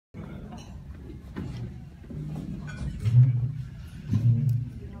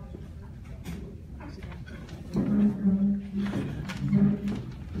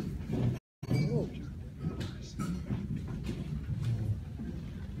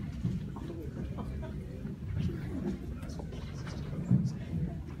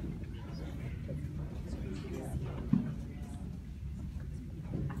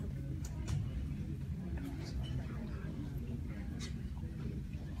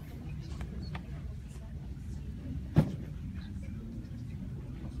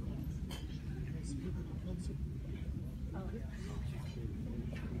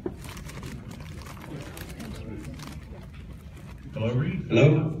Hello, Reed.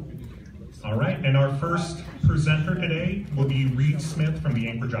 Hello. All right, and our first presenter today will be Reed Smith from the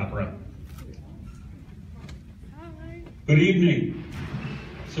Anchorage Opera. Good evening.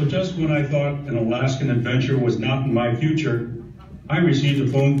 So just when I thought an Alaskan adventure was not in my future, I received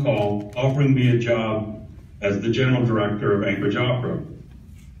a phone call offering me a job as the general director of Anchorage Opera.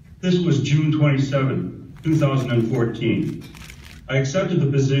 This was June 27, 2014. I accepted the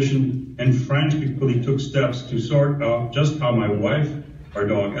position and frantically took steps to sort out just how my wife, our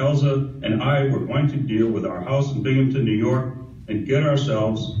dog Elsa, and I were going to deal with our house in Binghamton, New York, and get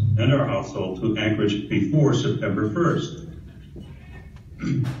ourselves and our household to Anchorage before September 1st.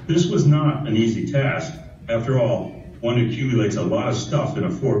 This was not an easy task. After all, one accumulates a lot of stuff in a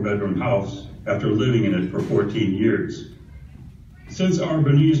 4-bedroom house after living in it for 14 years. Since our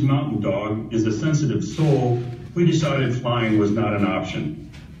Bernese mountain dog is a sensitive soul, we decided flying was not an option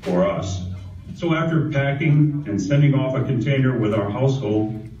for us. So after packing and sending off a container with our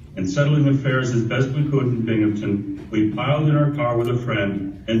household and settling affairs as best we could in Binghamton, we piled in our car with a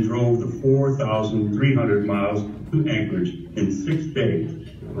friend and drove the 4,300 miles to Anchorage in 6 days,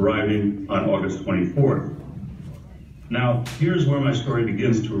 arriving on August 24th. Now, here's where my story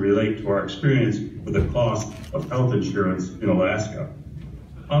begins to relate to our experience with the cost of health insurance in Alaska.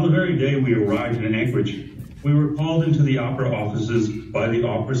 On the very day we arrived in Anchorage, we were called into the opera offices by the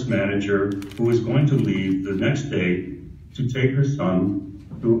office manager who was going to leave the next day to take her son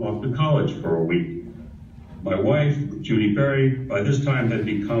off to college for a week. My wife, Judy Berry, by this time had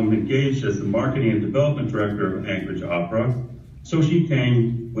become engaged as the marketing and development director of Anchorage Opera, so she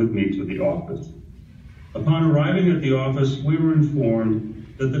came with me to the office. Upon arriving at the office, we were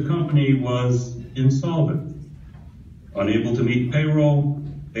informed that the company was insolvent, unable to meet payroll,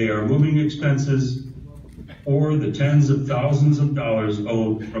 pay our moving expenses, or the tens of thousands of dollars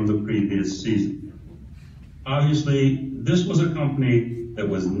owed from the previous season. Obviously, this was a company that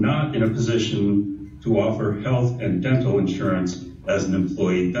was not in a position to offer health and dental insurance as an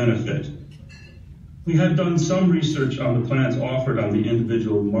employee benefit. We had done some research on the plans offered on the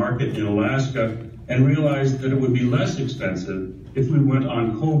individual market in Alaska and realized that it would be less expensive if we went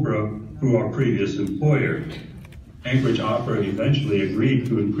on COBRA through our previous employer. Anchorage Opera eventually agreed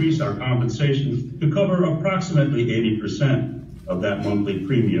to increase our compensation to cover approximately 80% of that monthly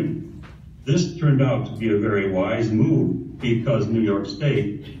premium. This turned out to be a very wise move because New York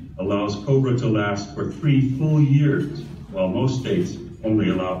State allows COBRA to last for 3 full years, while most states only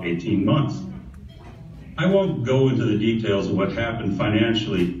allow 18 months. I won't go into the details of what happened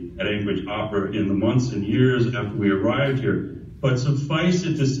financially at Anchorage Opera in the months and years after we arrived here, but suffice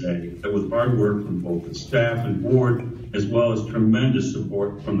it to say that with hard work from both the staff and board, as well as tremendous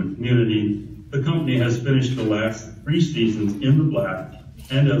support from the community, the company has finished the last 3 seasons in the black,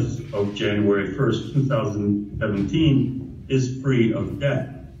 and as of January 1st, 2017, is free of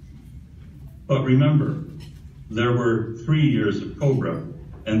debt. But remember, there were 3 years of COBRA,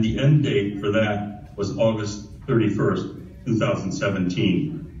 and the end date for that was August 31st,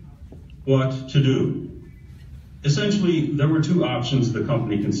 2017. What to do? Essentially, there were 2 options the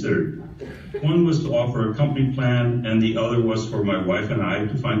company considered. One was to offer a company plan, and the other was for my wife and I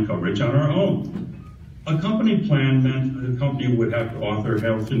to find coverage on our own. A company plan meant that the company would have to offer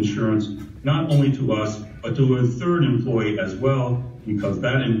health insurance not only to us, but to a 3rd employee as well, because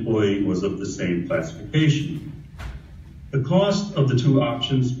that employee was of the same classification. The cost of the 2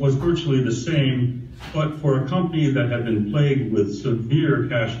 options was virtually the same, but for a company that had been plagued with severe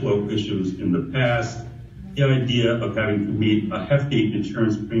cash flow issues in the past, the idea of having to meet a hefty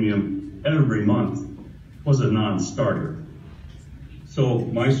insurance premium every month was a non-starter. So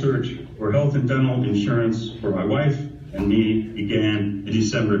my search for health and dental insurance for my wife and me began in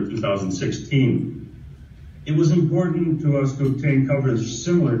December 2016. It was important to us to obtain coverage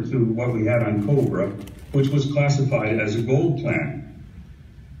similar to what we had on COBRA, which was classified as a gold plan.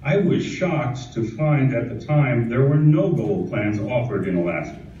 I was shocked to find at the time there were no gold plans offered in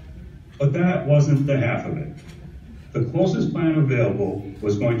Alaska. But that wasn't the half of it. The closest plan available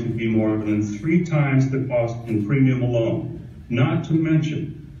was going to be more than 3 times the cost in premium alone, not to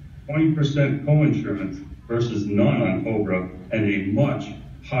mention 20% coinsurance versus none on COBRA and a much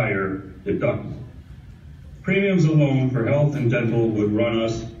higher deductible. Premiums alone for health and dental would run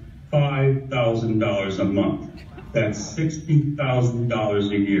us $5,000 a month. That's $60,000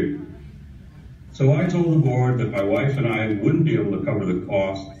 a year. So I told the board that my wife and I wouldn't be able to cover the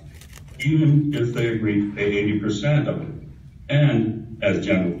cost even if they agreed to pay 80% of it. And as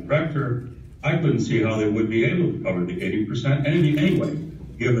general director, I couldn't see how they would be able to cover the 80% anyway,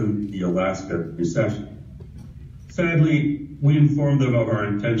 given the Alaska recession. Sadly, we informed them of our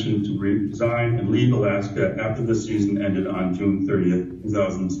intention to resign and leave Alaska after the season ended on June 30th,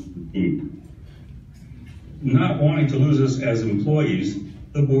 2017. Not wanting to lose us as employees,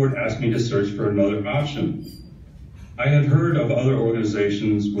 the board asked me to search for another option. I had heard of other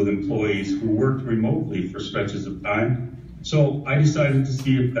organizations with employees who worked remotely for stretches of time, so I decided to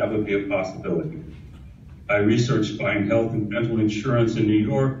see if that would be a possibility. I researched buying health and dental insurance in New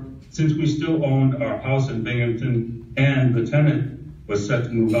York, since we still owned our house in Binghamton and the tenant was set to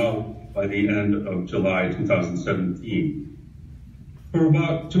move out by the end of July 2017. For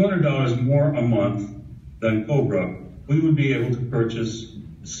about $200 more a month than Cobra, we would be able to purchase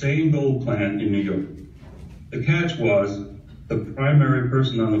the same gold plan in New York. The catch was the primary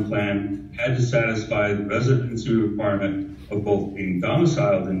person on the plan had to satisfy the residency requirement of both being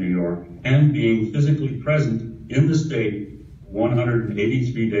domiciled in New York and being physically present in the state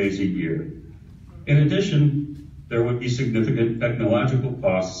 183 days a year. In addition, there would be significant technological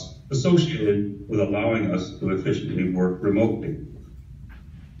costs associated with allowing us to efficiently work remotely.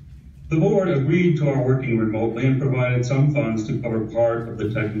 The board agreed to our working remotely and provided some funds to cover part of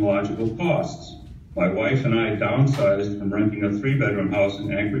the technological costs. My wife and I downsized from renting a 3-bedroom house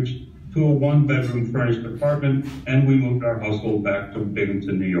in Anchorage to a 1-bedroom furnished apartment, and we moved our household back to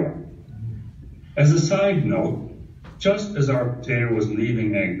Binghamton, New York. As a side note, just as our retainer was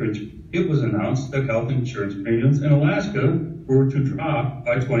leaving Anchorage, it was announced that health insurance premiums in Alaska were to drop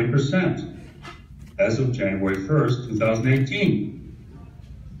by 20% as of January 1st, 2018.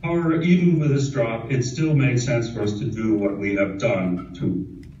 However, even with this drop, it still made sense for us to do what we have done to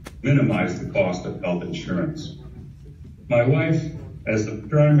minimize the cost of health insurance. My wife, as the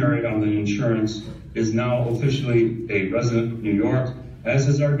primary on the insurance, is now officially a resident of New York, as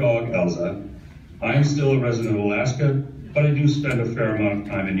is our dog, Elsa. I am still a resident of Alaska, but I do spend a fair amount of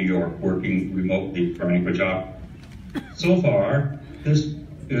time in New York working remotely for Anchorage. So far, this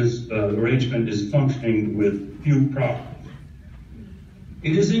arrangement is functioning with few problems.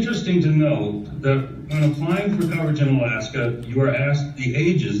 It is interesting to note that when applying for coverage in Alaska, you are asked the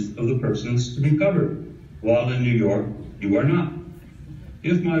ages of the persons to be covered, while in New York, you are not.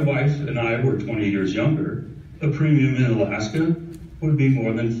 If my wife and I were 20 years younger, the premium in Alaska would be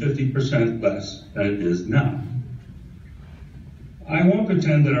more than 50% less than it is now. I won't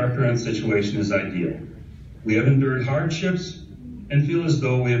pretend that our current situation is ideal. We have endured hardships and feel as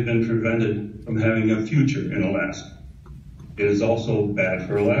though we have been prevented from having a future in Alaska. It is also bad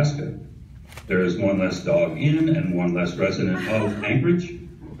for Alaska. There is one less dog in and one less resident of Anchorage.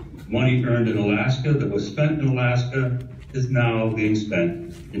 Money earned in Alaska that was spent in Alaska is now being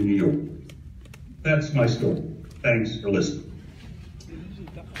spent in New York. That's my story. Thanks for listening.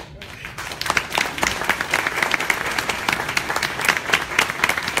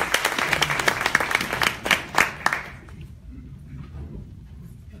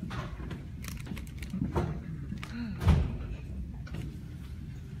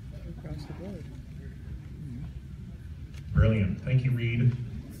 Brilliant. Thank you, Reed.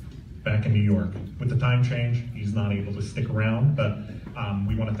 Back in New York. With the time change, he's not able to stick around, but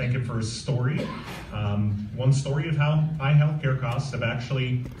we want to thank him for his story. One story of how high healthcare costs have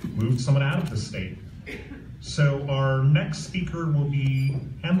actually moved someone out of the state. So our next speaker will be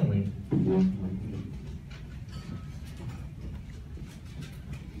Emily.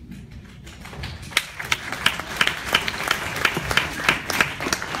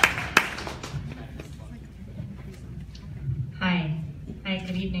 Hi,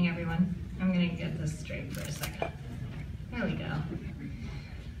 good evening, everyone. I'm going to get this straight for a second. There we go.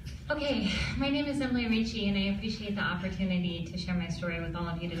 Okay, my name is Emily Ricci, and I appreciate the opportunity to share my story with all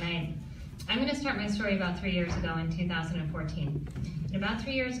of you tonight. I'm going to start my story about 3 years ago in 2014. And about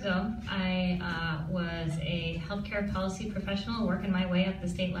 3 years ago, I was a healthcare policy professional working my way up the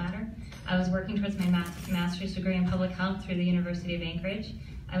state ladder. I was working towards my master's degree in public health through the University of Anchorage.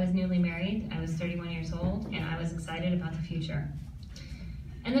 I was newly married, I was 31 years old, and I was excited about the future.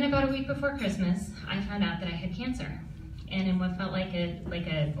 And then about a week before Christmas, I found out that I had cancer. And in what felt like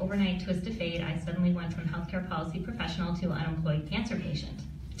an overnight twist of fate, I suddenly went from healthcare policy professional to unemployed cancer patient.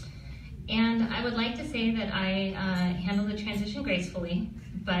 And I would like to say that I handled the transition gracefully,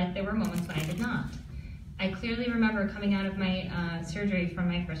 but there were moments when I did not. I clearly remember coming out of my surgery from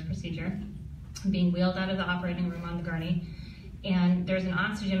my first procedure, being wheeled out of the operating room on the gurney, and there's an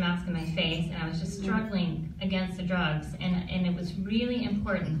oxygen mask in my face, and I was just struggling against the drugs, and it was really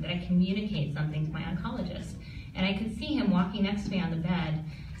important that I communicate something to my oncologist. And I could see him walking next to me on the bed,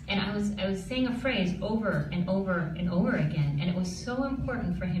 and I was saying a phrase over and over and over again, and it was so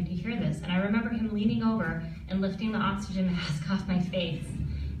important for him to hear this. And I remember him leaning over and lifting the oxygen mask off my face,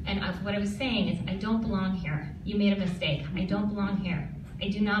 And what I was saying is, I don't belong here. You made a mistake. I don't belong here. I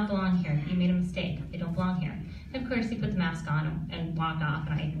do not belong here. You made a mistake. I don't belong here. And of course, he put the mask on and walked off,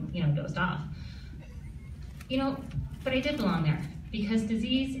 and I, dozed off. But I did belong there, because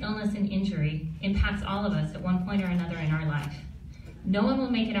disease, illness, and injury impacts all of us at one point or another in our life. No one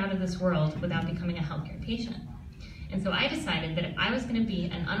will make it out of this world without becoming a healthcare patient. And so I decided that if I was going to be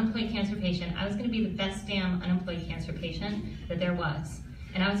an unemployed cancer patient, I was going to be the best damn unemployed cancer patient that there was.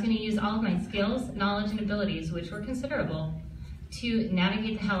 And I was going to use all of my skills, knowledge, and abilities, which were considerable, to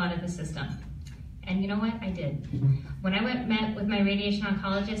navigate the hell out of the system. And you know what? I did. When I met with my radiation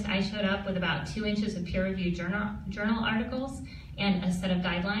oncologist, I showed up with about 2 inches of peer-reviewed journal articles and a set of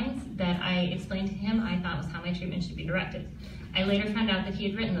guidelines that I explained to him I thought was how my treatment should be directed. I later found out that he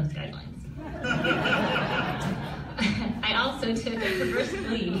had written those guidelines. I also took a perverse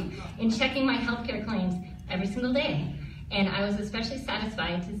lead in checking my healthcare claims every single day. And I was especially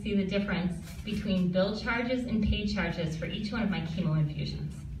satisfied to see the difference between billed charges and paid charges for each one of my chemo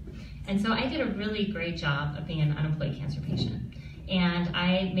infusions. And so I did a really great job of being an unemployed cancer patient. And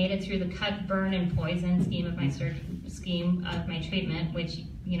I made it through the cut, burn, and poison scheme of my treatment, which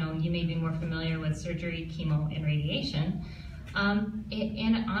you may be more familiar with surgery, chemo, and radiation.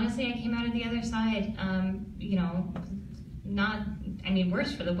 And honestly, I came out of the other side,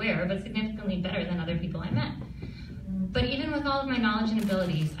 worse for the wear, but significantly better than other people I met. But even with all of my knowledge and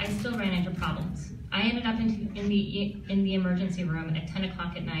abilities, I still ran into problems. I ended up in the emergency room at 10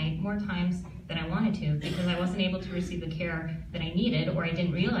 o'clock at night more times than I wanted to, because I wasn't able to receive the care that I needed, or I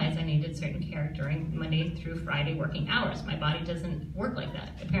didn't realize I needed certain care during Monday through Friday working hours. My body doesn't work like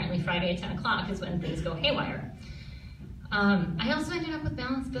that. Apparently Friday at 10 o'clock is when things go haywire. I also ended up with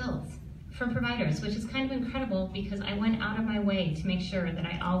balanced bills from providers, which is kind of incredible because I went out of my way to make sure that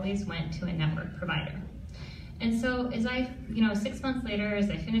I always went to a network provider. And so as 6 months later,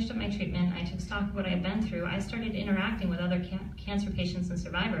 as I finished up my treatment, I took stock of what I had been through. I started interacting with other cancer patients and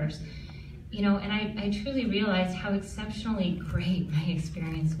survivors, and I truly realized how exceptionally great my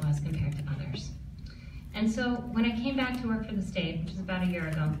experience was compared to others. And so when I came back to work for the state, which was about a year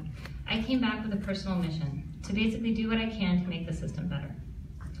ago, I came back with a personal mission to basically do what I can to make the system better.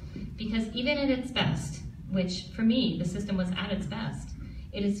 Because even at its best, which for me, the system was at its best,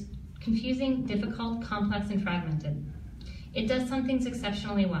 it is confusing, difficult, complex, and fragmented. It does some things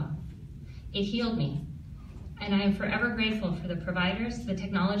exceptionally well. It healed me, and I am forever grateful for the providers, the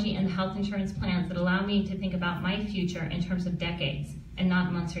technology, and the health insurance plans that allow me to think about my future in terms of decades and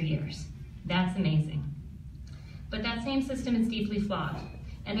not months or years. That's amazing. But that same system is deeply flawed,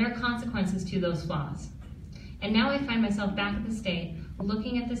 and there are consequences to those flaws. And now I find myself back at the state,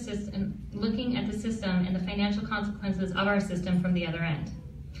 looking at the system and the financial consequences of our system from the other end.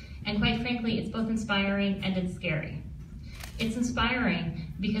 And quite frankly, it's both inspiring and it's scary. It's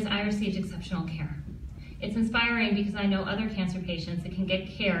inspiring because I received exceptional care. It's inspiring because I know other cancer patients that can get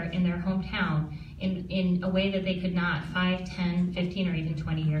care in their hometown in a way that they could not 5, 10, 15, or even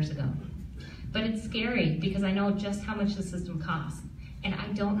 20 years ago. But it's scary because I know just how much the system costs, and I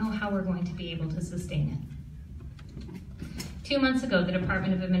don't know how we're going to be able to sustain it. 2 months ago, the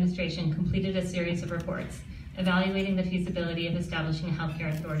Department of Administration completed a series of reports evaluating the feasibility of establishing a healthcare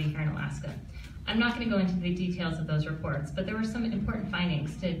authority here in Alaska. I'm not going to go into the details of those reports, but there were some important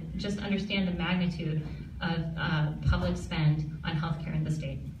findings to just understand the magnitude of public spend on healthcare in the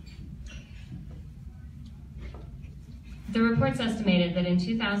state. The reports estimated that in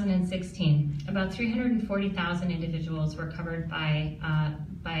 2016, about 340,000 individuals were covered by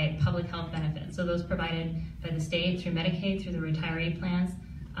public health benefits. So those provided by the state through Medicaid, through the retiree plans,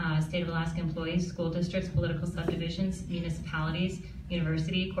 state of Alaska employees, school districts, political subdivisions, municipalities,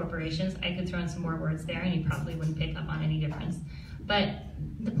 university, corporations. I could throw in some more words there and you probably wouldn't pick up on any difference. But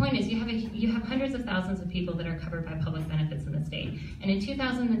the point is you have hundreds of thousands of people that are covered by public benefits in the state. And in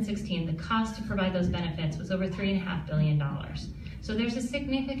 2016, the cost to provide those benefits was over $3.5 billion. So there's a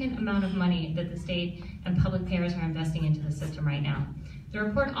significant amount of money that the state and public payers are investing into the system right now. The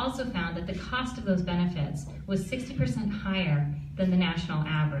report also found that the cost of those benefits was 60% higher than the national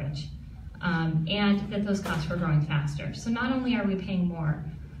average, and that those costs were growing faster. So not only are we paying more,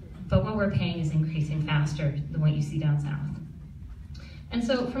 but what we're paying is increasing faster than what you see down south. And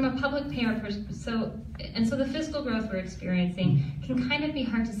so from a public payer so the fiscal growth we're experiencing can kind of be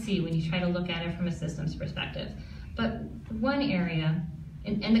hard to see when you try to look at it from a systems perspective. But one area,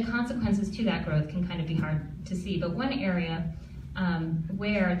 and the consequences to that growth can kind of be hard to see, but one area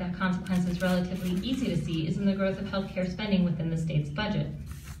where that consequence is relatively easy to see is in the growth of healthcare spending within the state's budget.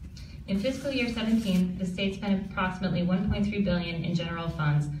 In fiscal year 17, the state spent approximately $1.3 billion in general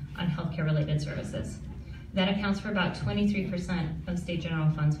funds on healthcare-related services. That accounts for about 23% of state general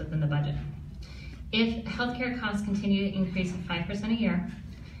funds within the budget. If healthcare costs continue to increase at 5% a year,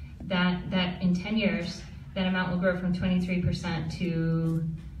 that in 10 years, that amount will grow from 23% to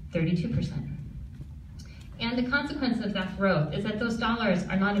 32%. And the consequence of that growth is that those dollars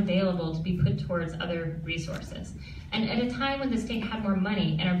are not available to be put towards other resources. And at a time when the state had more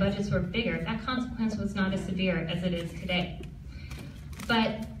money and our budgets were bigger, that consequence was not as severe as it is today.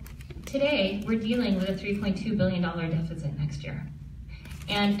 But today, we're dealing with a $3.2 billion deficit next year.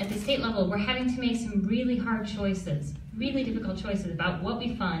 And at the state level, we're having to make some really hard choices, really difficult choices about what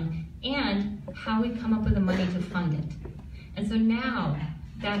we fund and how we come up with the money to fund it. And so now,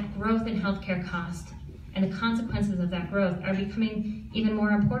 that growth in healthcare costs and the consequences of that growth are becoming even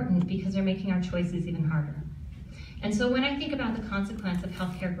more important because they're making our choices even harder. And so when I think about the consequence of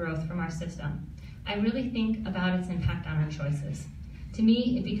healthcare growth from our system, I really think about its impact on our choices. To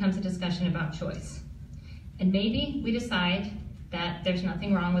me, it becomes a discussion about choice. And maybe we decide that there's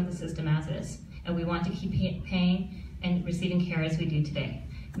nothing wrong with the system as is, and we want to keep paying and receiving care as we do today.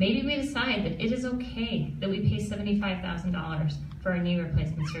 Maybe we decide that it is okay that we pay $75,000 for a knee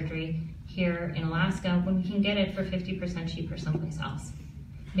replacement surgery here in Alaska when we can get it for 50% cheaper someplace else.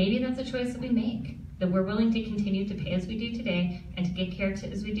 Maybe that's a choice that we make, that we're willing to continue to pay as we do today and to get care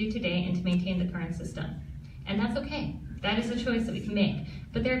as we do today and to maintain the current system. And that's okay. That is a choice that we can make,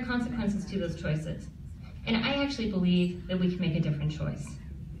 but there are consequences to those choices. And I actually believe that we can make a different choice.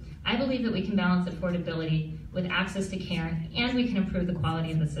 I believe that we can balance affordability with access to care and we can improve the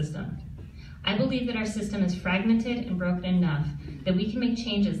quality of the system. I believe that our system is fragmented and broken enough that we can make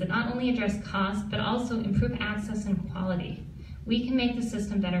changes that not only address cost, but also improve access and quality. We can make the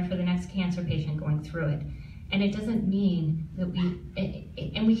system better for the next cancer patient going through it. And it doesn't mean that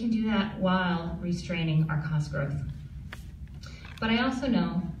and we can do that while restraining our cost growth. But I also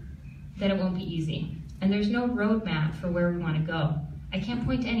know that it won't be easy. And there's no roadmap for where we want to go. I can't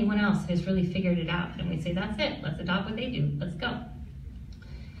point to anyone else who's really figured it out. And we say, that's it, let's adopt what they do, let's go.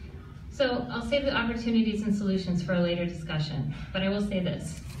 So I'll save the opportunities and solutions for a later discussion, but I will say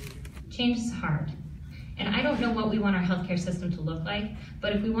this, change is hard. And I don't know what we want our healthcare system to look like,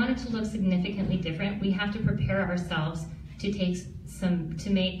 but if we want it to look significantly different, we have to prepare ourselves to engage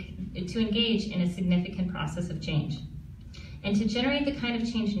in a significant process of change. And to generate the kind of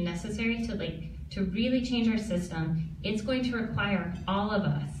change necessary to really change our system, it's going to require all of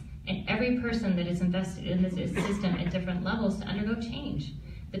us and every person that is invested in this system at different levels to undergo change.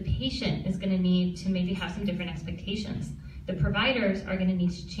 The patient is going to need to maybe have some different expectations. The providers are going to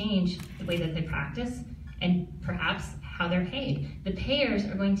need to change the way that they practice and perhaps how they're paid. The payers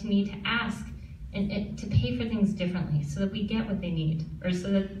are going to need to ask and to pay for things differently so that we get what they need, or so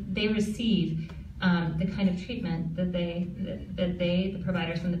that they receive the kind of treatment that the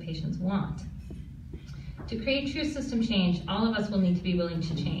providers and the patients want. To create true system change, all of us will need to be willing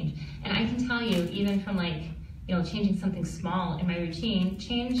to change. And I can tell you, even from changing something small in my routine,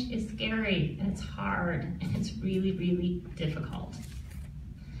 change is scary and it's hard and it's really, really difficult.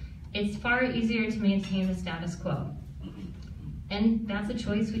 It's far easier to maintain the status quo. And that's a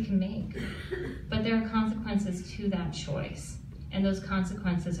choice we can make. But there are consequences to that choice. And those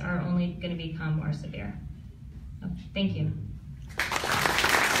consequences are only going to become more severe. So, thank you.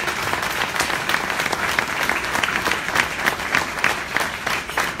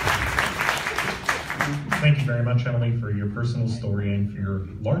 Thank you very much, Emily, for your personal story and for your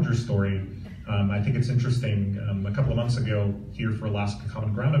larger story. I think it's interesting, a couple of months ago here for Alaska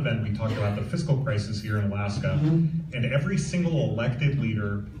Common Ground event, we talked about the fiscal crisis here in Alaska, and every single elected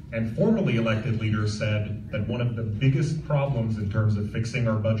leader and formerly elected leader said that one of the biggest problems in terms of fixing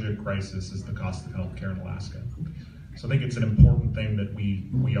our budget crisis is the cost of healthcare in Alaska. So I think it's an important thing that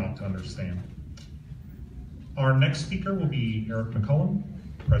we ought to understand. Our next speaker will be Eric McCullum,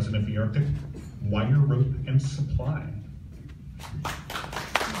 President of the Arctic Wire, Rope, and Supply.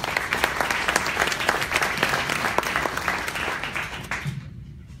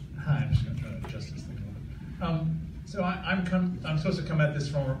 Hi, I'm just going to try to adjust this thing a little bit. So I'm supposed to come at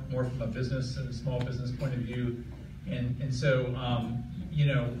this more from a business and a small business point of view, and so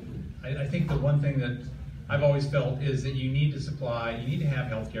I think the one thing that I've always felt is that you need to have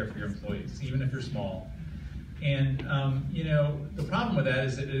health care for your employees, even if you're small. And the problem with that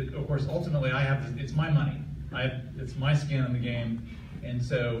is that, of course, ultimately it's my money. It's my skin in the game, and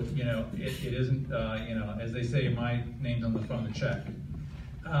so it isn't as they say, my name's on the front of the check.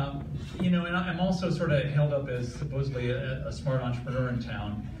 And I'm also sort of held up as supposedly a smart entrepreneur in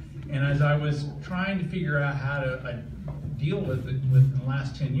town. And as I was trying to figure out how to deal with it in the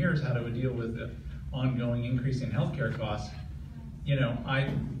last 10 years, how to deal with the ongoing increase in healthcare costs,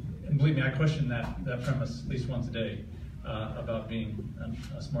 and believe me, I question that premise at least once a day about being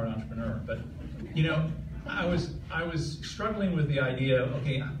a smart entrepreneur. But you know, I was struggling with the idea of,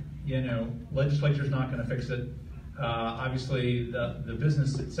 okay, you know, legislature's not going to fix it. Obviously, the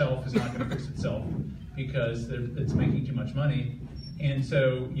business itself is not going to fix itself because it's making too much money. And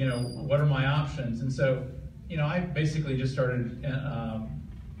so, you know, what are my options? And so, you know, I basically just started,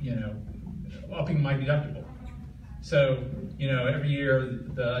 you know, upping my deductible. So, you know, every year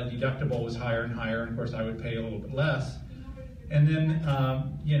the deductible was higher and higher, and of course I would pay a little bit less. And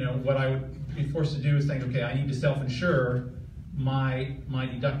then, you know, what I would be forced to do is think, okay, I need to self-insure my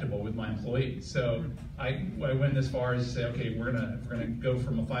deductible with my employees. So I went as far as to say, okay, we're gonna go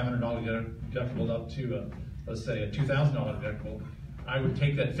from a $500 deductible up to let's say a $2,000 deductible. I would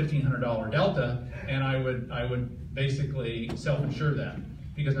take that $1,500 delta and I would basically self-insure that,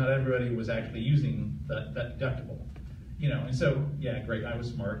 because not everybody was actually using that deductible. You know, and so, yeah, great, I was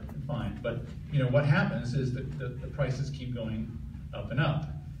smart, fine. But, you know, what happens is that the prices keep going up and up.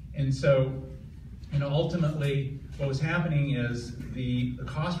 And so, you know, ultimately, what was happening is the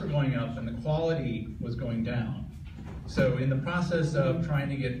costs were going up and the quality was going down. So in the process of trying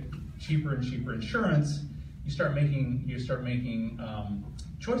to get cheaper and cheaper insurance, you start making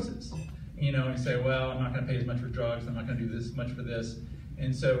choices. You know, and you say, well, I'm not going to pay as much for drugs, I'm not going to do this much for this.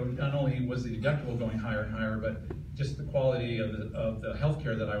 And so not only was the deductible going higher and higher, but just the quality of the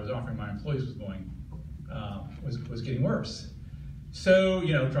healthcare that I was offering my employees was getting worse. So,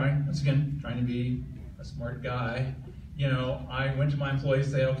 you know, trying to be a smart guy, you know, I went to my employees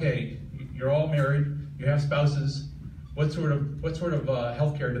and say, okay, you're all married, you have spouses, what sort of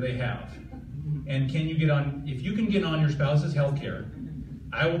healthcare do they have? And can you get on, if you can get on your spouse's healthcare,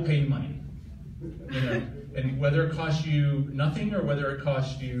 I will pay you money. You know, and whether it costs you nothing or whether it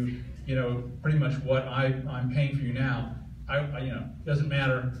costs you, you know, pretty much what I'm paying for you now, I you know, doesn't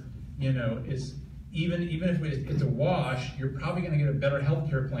matter. You know, it's even if it's a wash, you're probably going to get a better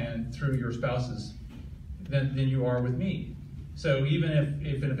healthcare plan through your spouses than you are with me. So even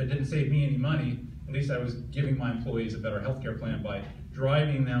if it didn't save me any money, at least I was giving my employees a better healthcare plan by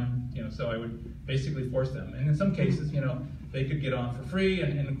driving them. You know, so I would basically force them. And in some cases, you know, they could get on for free,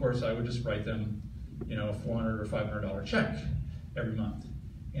 and of course I would just write them, you know, a $400 or $500 check every month.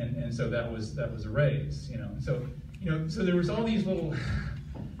 And so that was a raise, you know. So, you know, so there was all these little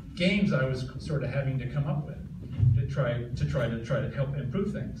games I was sort of having to come up with to try to help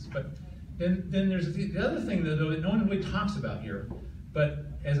improve things. But then there's the other thing that no one really talks about here. But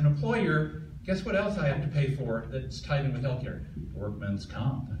as an employer, guess what else I have to pay for that's tied in with healthcare? Workman's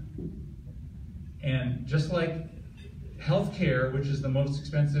comp. And just like healthcare, which is the most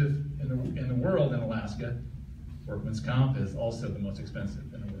expensive in the world in Alaska, workman's comp is also the most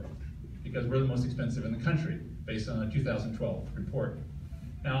expensive in the world, because we're the most expensive in the country, based on a 2012 report.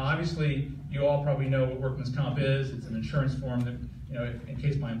 Now, obviously, you all probably know what workman's comp is. It's an insurance form that, you know, in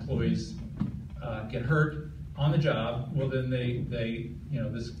case my employees get hurt on the job, well, then they you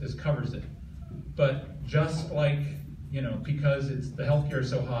know, this covers it. But just like, you know, because the healthcare is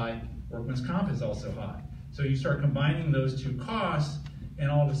so high, workman's comp is also high. So you start combining those two costs, and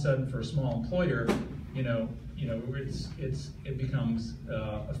all of a sudden, for a small employer, you know, it becomes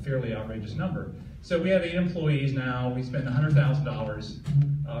a fairly outrageous number. So we have 8 employees now. We spend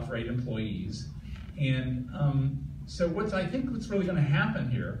 $100,000 for 8 employees, and so I think what's really going to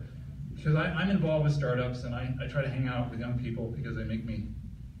happen here, because I'm involved with startups, and I try to hang out with young people because they make me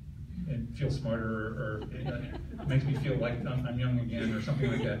feel smarter, or it makes me feel like I'm young again, or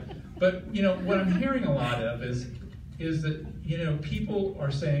something like that. But you know, what I'm hearing a lot of is that, you know, people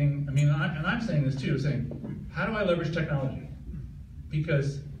are saying, I mean, and I'm saying this too, saying, how do I leverage technology?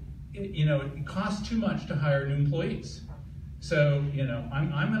 Because you know, it costs too much to hire new employees. So, you know,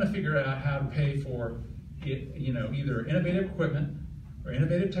 I'm going to figure out how to pay for it, you know, either innovative equipment or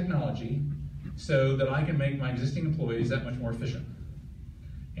innovative technology, so that I can make my existing employees that much more efficient.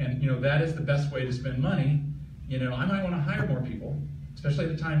 And you know, that is the best way to spend money. You know, I might want to hire more people, especially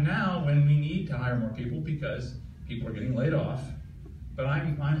at the time now when we need to hire more people because people are getting laid off. But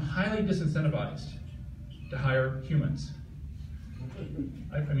I'm highly disincentivized to hire humans.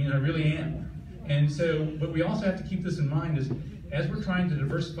 I mean, I really am. And so, but we also have to keep this in mind is, as we're trying to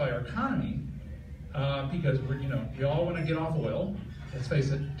diversify our economy, because we all want to get off oil, let's face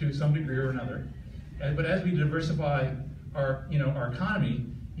it, to some degree or another. But as we diversify our economy,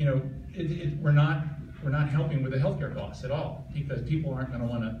 you know, we're not helping with the healthcare costs at all, because people aren't going to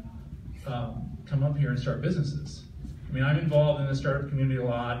want to come up here and start businesses. I mean, I'm involved in the startup community a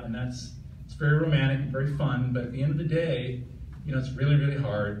lot, and it's very romantic and very fun. But at the end of the day, you know, it's really, really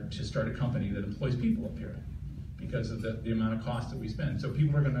hard to start a company that employs people up here, because of the amount of cost that we spend. So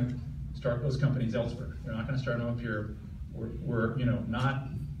people are going to start those companies elsewhere. They're not going to start them up here. We're not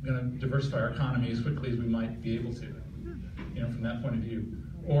going to diversify our economy as quickly as we might be able to, from that point of view.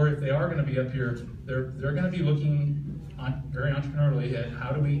 Or if they are going to be up here, they're going to be looking very entrepreneurially at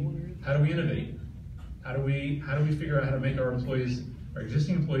how do we innovate? How do we figure out how to make our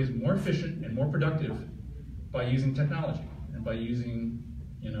existing employees more efficient and more productive by using technology and by using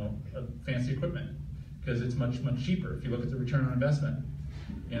fancy equipment, because it's much cheaper. If you look at the return on investment,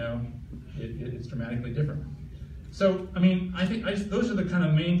 it's dramatically different. So I mean, I think those are the kind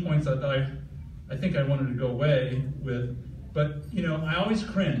of main points that I think I wanted to go away with. But I always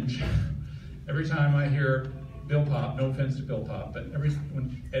cringe every time I hear Bill Popp. No offense to Bill Popp, but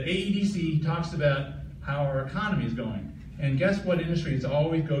when at AEDC he talks about how our economy is going. And guess what industry? It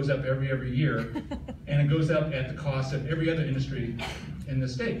always goes up every year, and it goes up at the cost of every other industry in the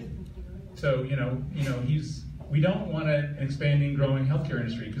state. So we don't want an expanding, growing healthcare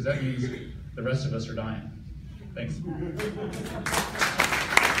industry, because that means the rest of us are dying. Thanks.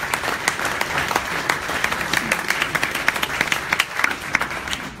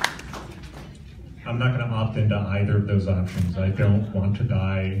 I'm not going to opt into either of those options. I don't want to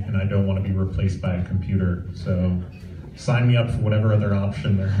die, and I don't want to be replaced by a computer. So sign me up for whatever other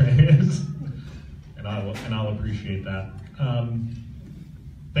option there is, and I'll appreciate that.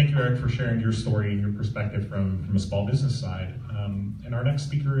 Thank you, Eric, for sharing your story and your perspective from a small business side. And our next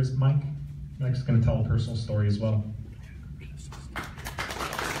speaker is Mike. Mike's going to tell a personal story as well.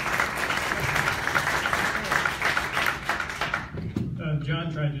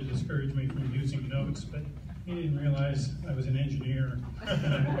 John tried to discourage me from using notes, but he didn't realize I was an engineer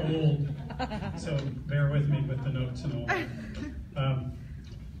and I'm old, so bear with me with the notes and all that.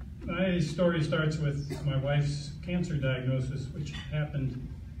 My story starts with my wife's cancer diagnosis, which happened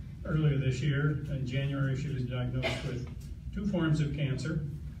earlier this year. In January, she was diagnosed with 2 forms of cancer.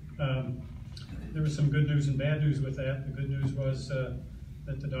 There was some good news and bad news with that. The good news was that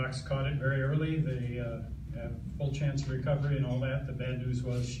the docs caught it very early. They have full chance of recovery and all that. The bad news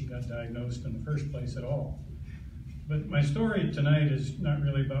was she got diagnosed in the first place at all. But my story tonight is not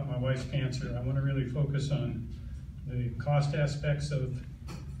really about my wife's cancer. I want to really focus on the cost aspects of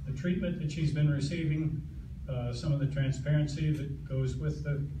the treatment that she's been receiving, some of the transparency that goes with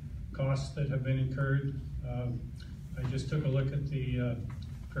the costs that have been incurred. I just took a look at the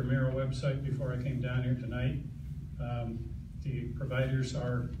Primera website before I came down here tonight. The providers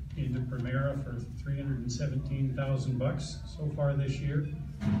are into Primera for $317,000 so far this year,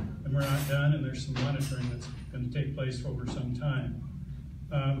 and we're not done, and there's some monitoring that's going to take place over some time.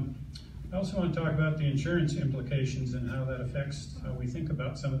 I also want to talk about the insurance implications and how that affects how we think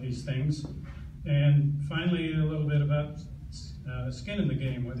about some of these things. And finally, a little bit about skin in the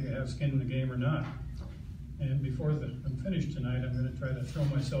game, whether you have skin in the game or not. And before I'm finished tonight, I'm going to try to throw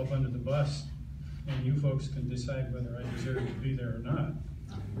myself under the bus, and you folks can decide whether I deserve to be there or not.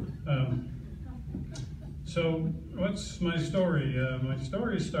 So what's my story? My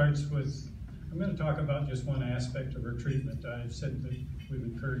story starts with, I'm going to talk about just one aspect of her treatment. I've said that we've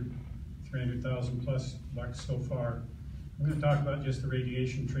incurred $300,000 plus so far. I'm going to talk about just the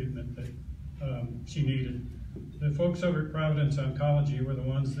radiation treatment that she needed. The folks over at Providence Oncology were the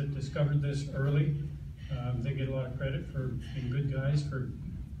ones that discovered this early. They get a lot of credit for being good guys, for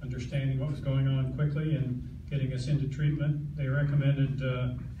understanding what was going on quickly and getting us into treatment. They recommended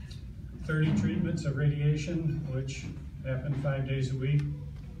 30 treatments of radiation, which happened 5 days a week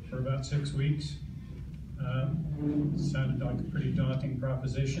for about 6 weeks. Sounded like a pretty daunting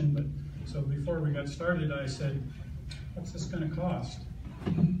proposition, but so before we got started, I said, what's this going to cost?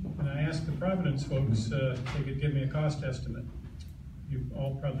 And I asked the Providence folks if they could give me a cost estimate. You've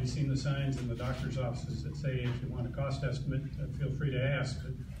all probably seen the signs in the doctor's offices that say if you want a cost estimate, feel free to ask,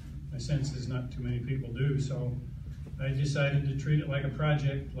 but my sense is not too many people do. So I decided to treat it like a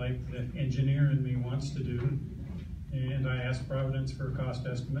project, like the engineer in me wants to do, and I asked Providence for a cost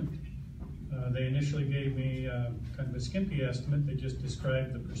estimate. They initially gave me kind of a skimpy estimate. They just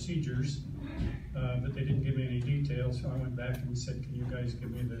described the procedures, but they didn't give me any details. So I went back and said, can you guys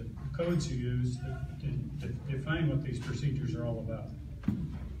give me the codes you use to define what these procedures are all about?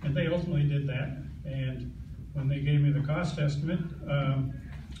 And they ultimately did that. And when they gave me the cost estimate,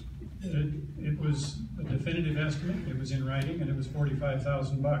 it was a definitive estimate. It was in writing, and it was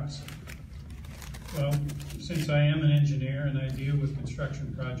 $45,000. Well, since I am an engineer and I deal with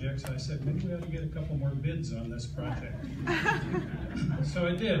construction projects, I said, maybe we ought to get a couple more bids on this project. So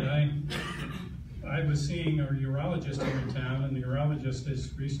I did. I was seeing a urologist here in town, and the urologist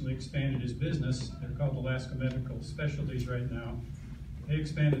has recently expanded his business. They're called Alaska Medical Specialties right now. They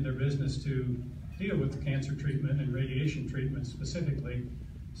expanded their business to deal with cancer treatment and radiation treatment specifically.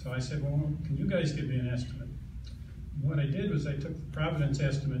 So I said, well, can you guys give me an estimate? And what I did was I took the Providence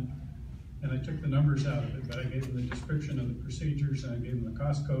estimate and I took the numbers out of it, but I gave them the description of the procedures and I gave them the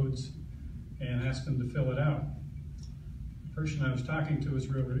cost codes and asked them to fill it out. The person I was talking to was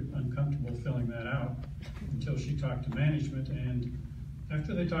really uncomfortable filling that out until she talked to management, and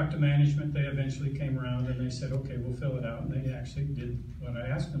after they talked to management, they eventually came around and they said, okay, we'll fill it out, and they actually did what I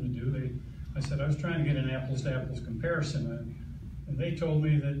asked them to do. I said I was trying to get an apples-to-apples comparison, and they told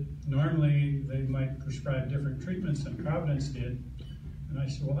me that normally they might prescribe different treatments than Providence did, and I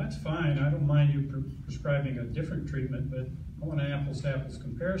said, well, that's fine. I don't mind you prescribing a different treatment, but I want an apples-to-apples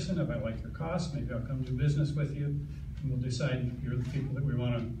comparison. If I like your costs, maybe I'll come do business with you, and we'll decide if you're the people that we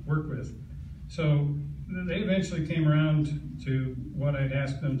want to work with. So they eventually came around to what I'd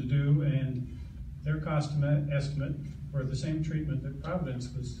asked them to do, and their cost estimate for the same treatment that Providence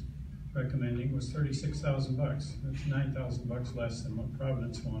was recommending was $36,000. That's $9,000 less than what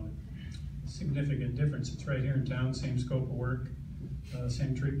Providence wanted. A significant difference. It's right here in town, same scope of work,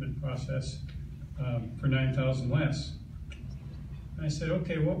 same treatment process for $9,000 less. And I said,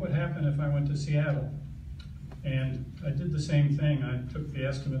 okay, what would happen if I went to Seattle? And I did the same thing. I took the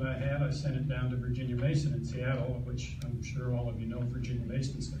estimate I had, I sent it down to Virginia Mason in Seattle, which I'm sure all of you know Virginia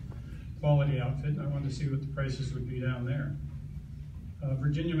Mason's a quality outfit, and I wanted to see what the prices would be down there.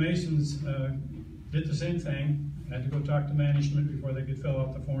 Virginia Mason's did the same thing. I had to go talk to management before they could fill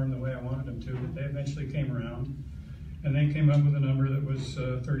out the form the way I wanted them to, but they eventually came around, and they came up with a number that was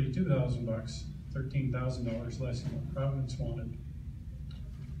 $32,000, $13,000 less than what Providence wanted.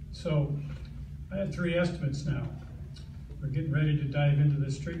 So I had 3 estimates now. We're getting ready to dive into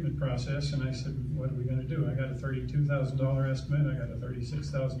this treatment process, and I said, what are we going to do? I got a $32,000 estimate, I got a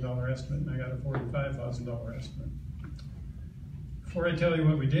 $36,000 estimate, and I got a $45,000 estimate. Before I tell you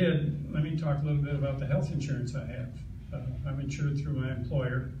what we did, let me talk a little bit about the health insurance I have. I'm insured through my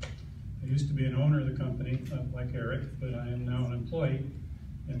employer. I used to be an owner of the company, like Eric, but I am now an employee,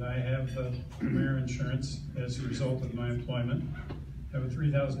 and I have Premier insurance as a result of my employment. I have a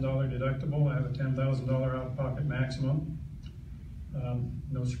 $3,000 deductible. I have a $10,000 out-of-pocket maximum.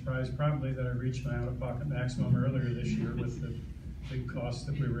 No surprise probably that I reached my out-of-pocket maximum earlier this year with the big costs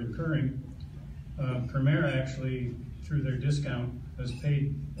that we were incurring. Premier actually, through their discount, has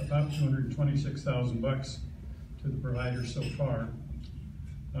paid about $226,000 to the provider so far.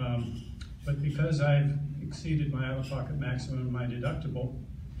 But because I've exceeded my out-of-pocket maximum and my deductible,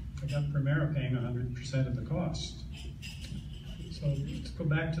 I got Premier paying 100% of the cost. So let's go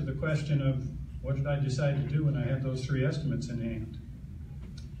back to the question of what did I decide to do when I had those 3 estimates in hand.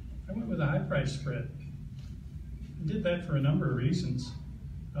 I went with a high price spread. I did that for a number of reasons,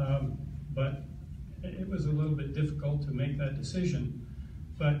 but it was a little bit difficult to make that decision.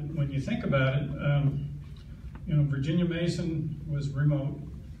 But when you think about it, you know, Virginia Mason was remote.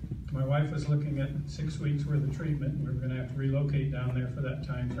 My wife was looking at 6 weeks worth of treatment, and we were going to have to relocate down there for that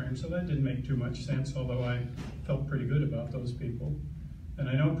time frame, so that didn't make too much sense, although I felt pretty good about those people. And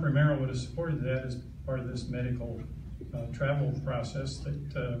I know Primero would have supported that as part of this medical travel process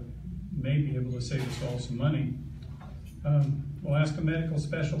that may be able to save us all some money. Alaska Medical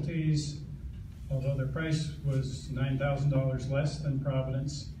Specialties, although their price was $9,000 less than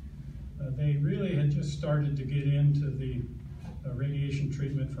Providence, they really had just started to get into the radiation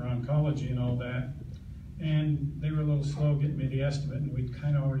treatment for oncology and all that, and they were a little slow getting me the estimate, and we'd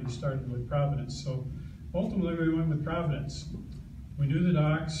kind of already started with Providence. So ultimately we went with Providence. We knew the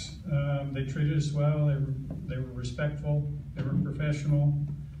docs, they treated us well, they were respectful, they were professional,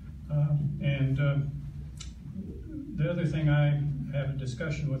 and the other thing I had a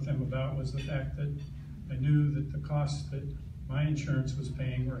discussion with them about was the fact that I knew that the costs that my insurance was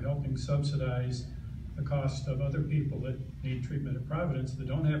paying were helping subsidize the cost of other people that need treatment at Providence that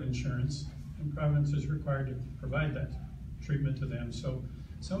don't have insurance, and Providence is required to provide that treatment to them. So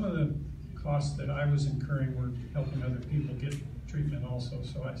some of the costs that I was incurring were helping other people get treatment also.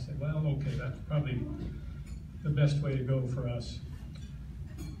 So I said, well, okay, that's probably the best way to go for us.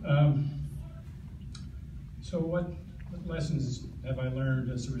 So what lessons have I learned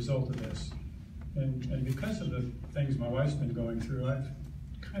as a result of this? And because of the things my wife's been going through, I've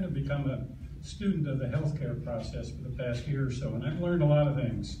kind of become a student of the healthcare process for the past year or so, and I've learned a lot of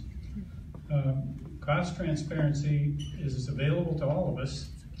things. Cost transparency is available to all of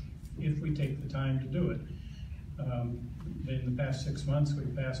us if we take the time to do it. In the past 6 months,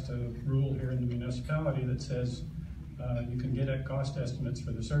 we've passed a rule here in the municipality that says you can get cost estimates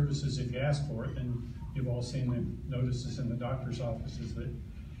for the services if you ask for it, and you've all seen the notices in the doctor's offices that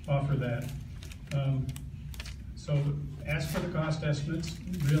offer that. So ask for the cost estimates,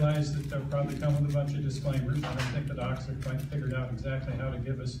 realize that they'll probably come with a bunch of disclaimers. I don't think the docs have quite figured out exactly how to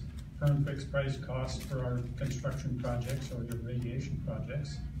give us firm fixed price costs for our construction projects or your radiation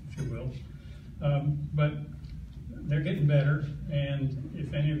projects, if you will. But they're getting better, and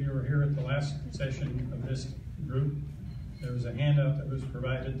if any of you were here at the last session of this group, there was a handout that was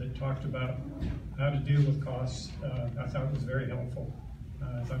provided that talked about how to deal with costs. I thought it was very helpful.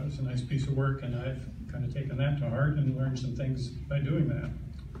 I thought it was a nice piece of work, and I've kind of taken that to heart and learned some things by doing that.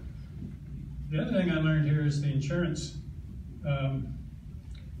 The other thing I learned here is the insurance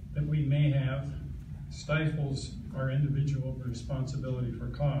that we may have stifles our individual responsibility for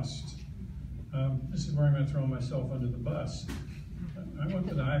costs. This is where I'm going to throw myself under the bus. I went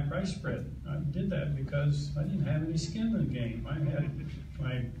with a high price spread. I did that because I didn't have any skin in the game. I had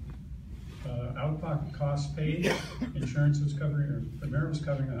my out-of-pocket costs paid. Insurance was covering, or Premier was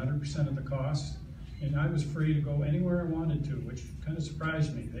covering 100% of the cost, and I was free to go anywhere I wanted to, which kind of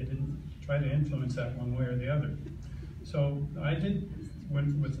surprised me. They didn't try to influence that one way or the other. So I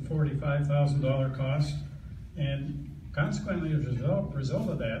went with the $45,000 cost, and consequently, as a result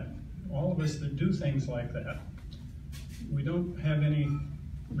of that, all of us that do things like that, we don't have any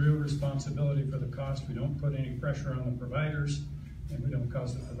real responsibility for the cost. We don't put any pressure on the providers, and we don't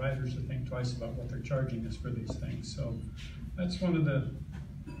cause the providers to think twice about what they're charging us for these things. So that's one of the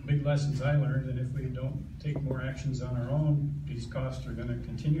big lessons I learned, and if we don't take more actions on our own, these costs are going to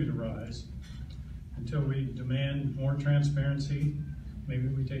continue to rise until we demand more transparency. Maybe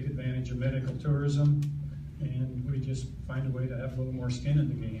we take advantage of medical tourism, and we just find a way to have a little more skin in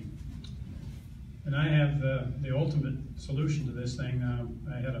the game. And I have the ultimate solution to this thing.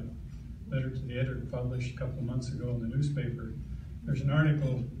 I had a letter to the editor published a couple of months ago in the newspaper. There's an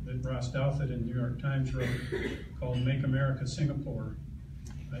article that Ross Douthat in the New York Times wrote called Make America Singapore.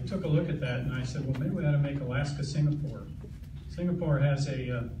 I took a look at that and I said, well, maybe we ought to make Alaska Singapore. Singapore has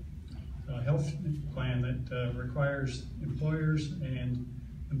a health plan that requires employers and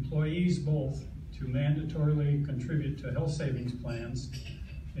employees both to mandatorily contribute to health savings plans.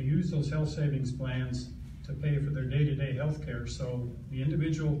 They use those health savings plans to pay for their day-to-day health care, so the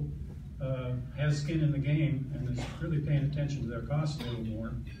individual has skin in the game and is really paying attention to their costs a little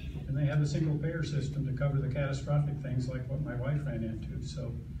more. And they have a single payer system to cover the catastrophic things like what my wife ran into.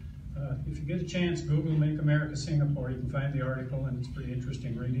 So if you get a chance, Google Make America Singapore. You can find the article, and it's pretty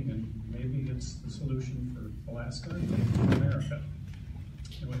interesting reading, and maybe it's the solution for Alaska and America.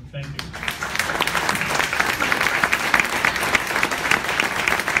 Anyway, thank you.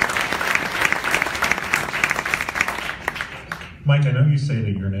 Mike, I know you say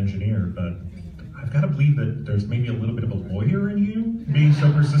that you're an engineer, but I've got to believe that there's maybe a little bit of a lawyer in you, being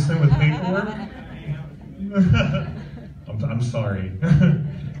so persistent with paperwork. I'm sorry.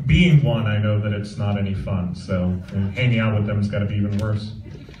 Being one, I know that it's not any fun, so hanging out with them has got to be even worse.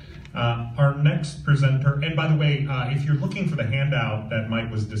 Our next presenter, and by the way, if you're looking for the handout that Mike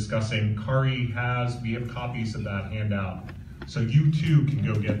was discussing, we have copies of that handout, so you too can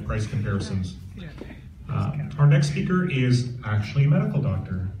go get price comparisons. Our next speaker is actually a medical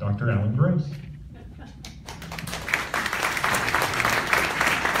doctor, Dr. Alan Gross.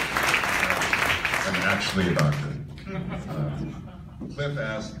 I'm actually a doctor. Cliff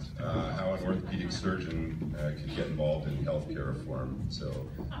asked how an orthopedic surgeon could get involved in healthcare reform, so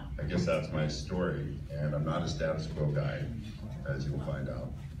I guess that's my story, and I'm not a status quo guy, as you'll find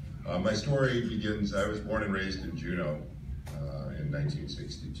out. My story begins, I was born and raised in Juneau in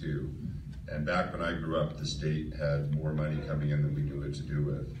 1962. And back when I grew up, the state had more money coming in than we knew what to do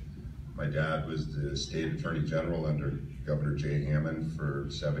with. My dad was the state attorney general under Governor Jay Hammond for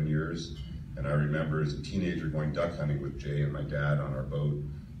 7 years. And I remember as a teenager going duck hunting with Jay and my dad on our boat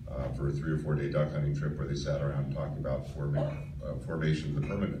for a 3 or 4 day duck hunting trip where they sat around talking about formation of the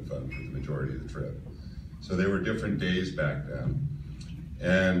permanent fund for the majority of the trip. So they were different days back then.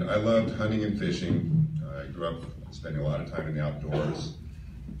 And I loved hunting and fishing. I grew up spending a lot of time in the outdoors.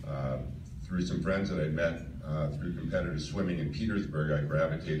 Through some friends that I'd met through competitive swimming in Petersburg, I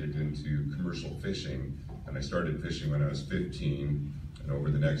gravitated into commercial fishing, and I started fishing when I was 15, and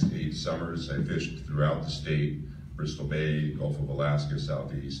over the next 8 summers, I fished throughout the state, Bristol Bay, Gulf of Alaska,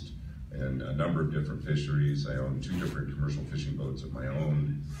 Southeast, and a number of different fisheries. I owned 2 different commercial fishing boats of my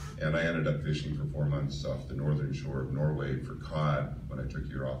own, and I ended up fishing for 4 months off the northern shore of Norway for cod when I took a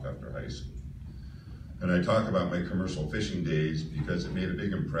year off after high school. And I talk about my commercial fishing days because it made a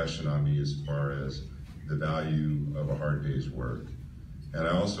big impression on me as far as the value of a hard day's work. And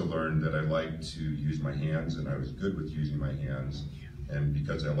I also learned that I liked to use my hands, and I was good with using my hands. And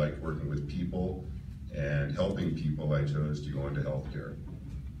because I liked working with people and helping people, I chose to go into healthcare.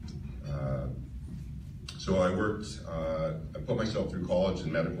 So I put myself through college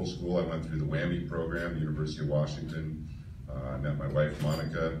and medical school. I went through the WAMI program, University of Washington. I met my wife,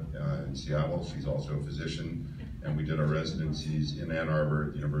 Monica, in Seattle. She's also a physician. And we did our residencies in Ann Arbor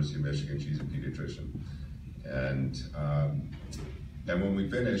at the University of Michigan. She's a pediatrician. And when we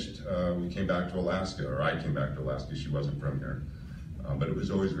finished, we came back to Alaska, or I came back to Alaska. She wasn't from here. But it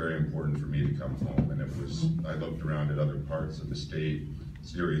was always very important for me to come home. And I looked around at other parts of the state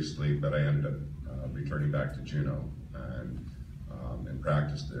seriously, but I ended up returning back to Juneau and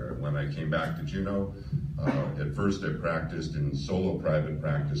practiced there. When I came back to Juneau, at first I practiced in solo private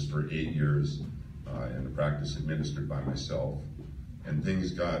practice for 8 years in a practice administered by myself. And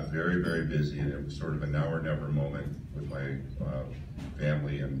things got very, very busy, and it was sort of a now or never moment with my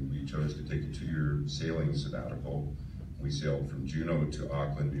family, and we chose to take a 2-year sailing sabbatical. We sailed from Juneau to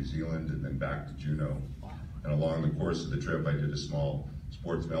Auckland, New Zealand, and then back to Juneau. And along the course of the trip, I did a small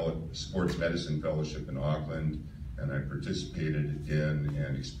sports medicine fellowship in Auckland, and I participated in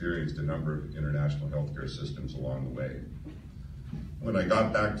and experienced a number of international healthcare systems along the way. When I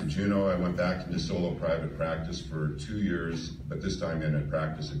got back to Juneau, I went back into solo private practice for 2 years, but this time in a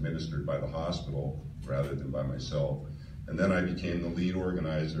practice administered by the hospital rather than by myself. And then I became the lead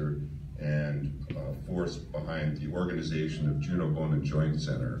organizer and force behind the organization of Juneau Bone and Joint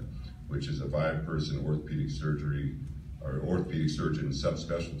Center, which is a 5-person orthopedic surgeon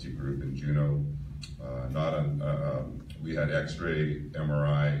subspecialty group in Juneau. We had X-ray,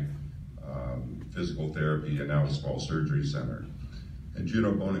 MRI, physical therapy, and now a small surgery center. And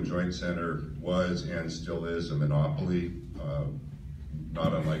Juneau Bone and Joint Center was and still is a monopoly,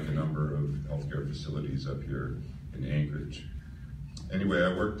 not unlike a number of healthcare facilities up here in Anchorage. Anyway, I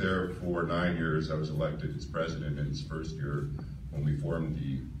worked there for 9 years. I was elected its president in its first year when we formed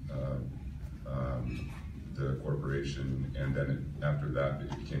the corporation, and then after that it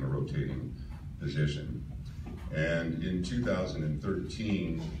became a rotating position. And in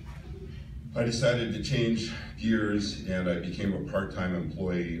 2013, I decided to change gears, and I became a part-time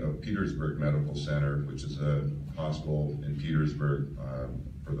employee of Petersburg Medical Center, which is a hospital in Petersburg.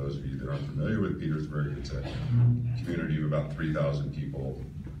 For those of you that aren't familiar with Petersburg, it's a community of about 3,000 people,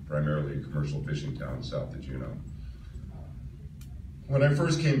 primarily a commercial fishing town south of Juneau. When I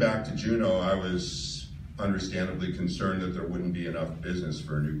first came back to Juneau, I was understandably concerned that there wouldn't be enough business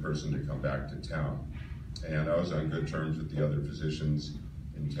for a new person to come back to town. And I was on good terms with the other physicians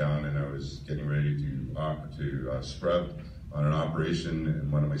in town, and I was getting ready to scrub on an operation,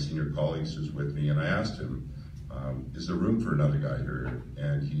 and one of my senior colleagues was with me, and I asked him, is there room for another guy here?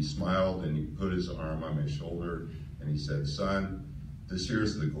 And he smiled and he put his arm on my shoulder and he said, son, this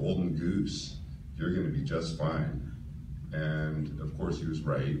here's the golden goose. You're gonna be just fine. And of course he was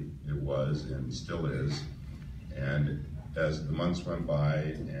right, it was and still is. And as the months went by,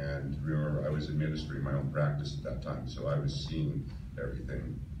 and remember I was administering my own practice at that time, so I was seeing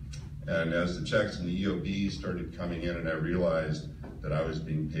everything. And as the checks and the EOBs started coming in and I realized that I was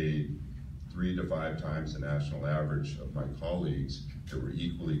being paid 3 to 5 times the national average of my colleagues that were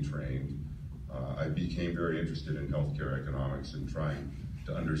equally trained, I became very interested in healthcare economics and trying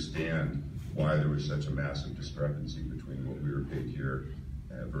to understand why there was such a massive discrepancy between what we were paid here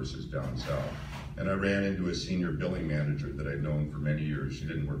versus down south. And I ran into a senior billing manager that I'd known for many years. She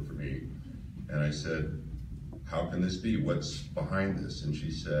didn't work for me. And I said, how can this be? What's behind this? And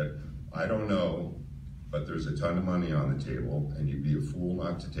she said, I don't know, but there's a ton of money on the table and you'd be a fool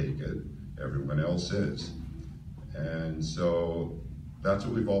not to take it. Everyone else is. And so that's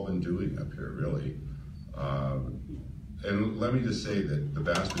what we've all been doing up here, really. And let me just say that the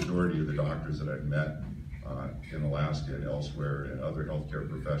vast majority of the doctors that I've met in Alaska and elsewhere and other healthcare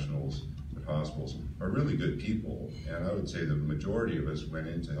professionals at hospitals are really good people. And I would say the majority of us went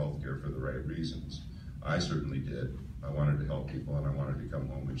into healthcare for the right reasons. I certainly did. I wanted to help people and I wanted to come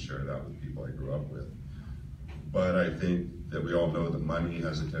home and share that with people I grew up with. But I think that we all know that money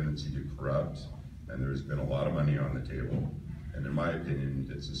has a tendency to corrupt, and there's been a lot of money on the table. And in my opinion,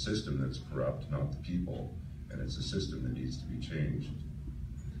 it's a system that's corrupt, not the people, and it's a system that needs to be changed.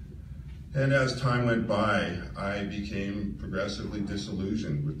 And as time went by, I became progressively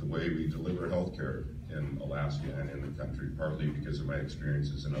disillusioned with the way we deliver healthcare in Alaska and in the country, partly because of my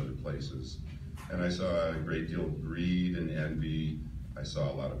experiences in other places. And I saw a great deal of greed and envy. I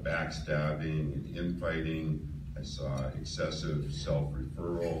saw a lot of backstabbing and infighting. I saw excessive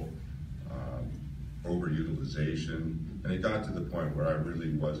self-referral, overutilization, and it got to the point where I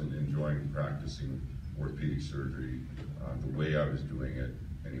really wasn't enjoying practicing orthopedic surgery the way I was doing it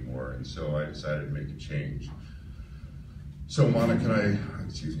anymore, and so I decided to make a change. So Monica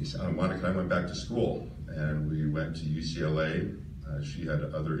and I went back to school, and we went to UCLA. She had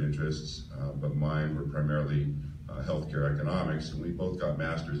other interests, but mine were primarily healthcare economics, and we both got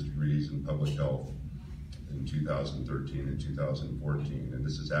master's degrees in public health in 2013 and 2014, and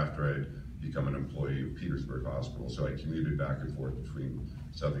this is after I'd become an employee of Petersburg Hospital, so I commuted back and forth between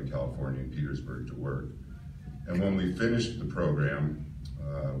Southern California and Petersburg to work. And when we finished the program,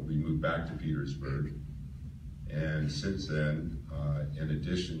 we moved back to Petersburg, and since then, in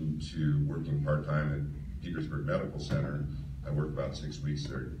addition to working part-time at Petersburg Medical Center, I work about 6 weeks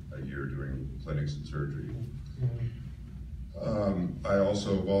there a year doing clinics and surgery. I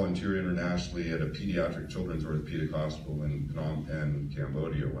also volunteer internationally at a pediatric children's orthopedic hospital in Phnom Penh,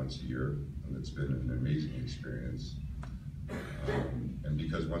 Cambodia once a year, and it's been an amazing experience. And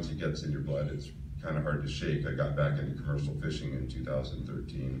because once it gets in your blood, it's kind of hard to shake. I got back into commercial fishing in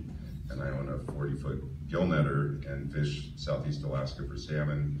 2013, and I own a 40-foot gill netter and fish Southeast Alaska for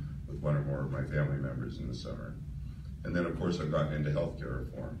salmon with one or more of my family members in the summer. And then, of course, I've gotten into healthcare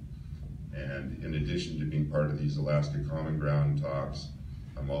reform. And in addition to being part of these Alaska Common Ground talks,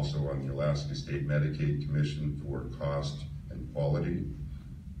 I'm also on the Alaska State Medicaid Commission for Cost and Quality.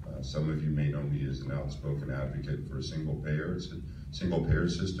 Some of you may know me as an outspoken advocate for a single payer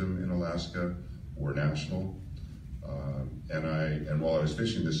system in Alaska or national. And while I was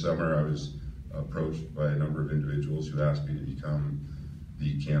fishing this summer, I was approached by a number of individuals who asked me to become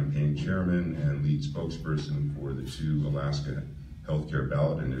the campaign chairman and lead spokesperson for the 2 Alaska healthcare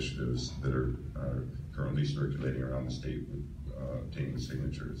ballot initiatives that are currently circulating around the state with obtaining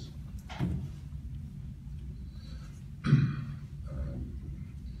signatures.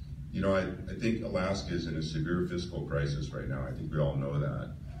 You know, I think Alaska is in a severe fiscal crisis right now. I think we all know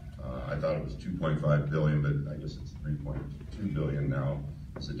that. I thought it was 2.5 billion, but I guess it's 3.2 billion now.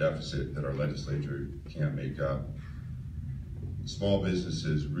 It's a deficit that our legislature can't make up. Small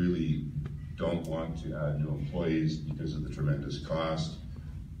businesses really don't want to add new employees because of the tremendous cost,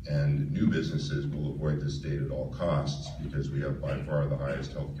 and new businesses will avoid this state at all costs because we have by far the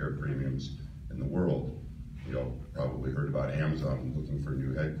highest healthcare premiums in the world. You all probably heard about Amazon looking for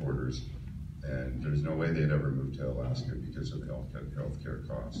new headquarters, and there's no way they'd ever move to Alaska because of the healthcare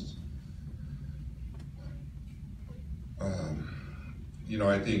costs. You know,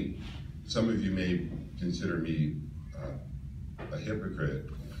 I think some of you may consider me a hypocrite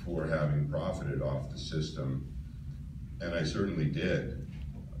for having profited off the system, and I certainly did,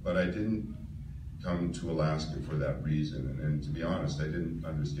 but I didn't come to Alaska for that reason, and to be honest, I didn't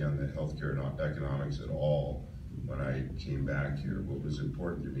understand the healthcare economics at all when I came back here. What was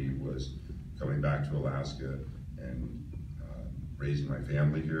important to me was coming back to Alaska and raising my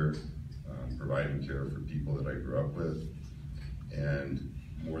family here, providing care for people that I grew up with, and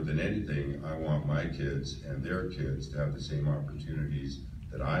more than anything, I want my kids and their kids to have the same opportunities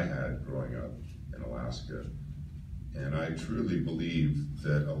that I had growing up in Alaska. And I truly believe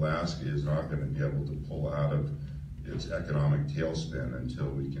that Alaska is not going to be able to pull out of its economic tailspin until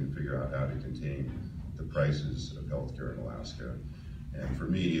we can figure out how to contain the prices of healthcare in Alaska. And for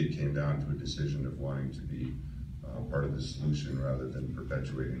me, it came down to a decision of wanting to be part of the solution rather than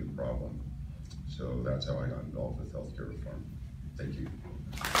perpetuating the problem. So that's how I got involved with healthcare reform. Thank you.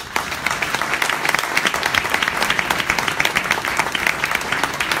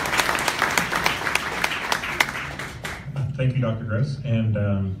 Thank you, Dr. Gross. And,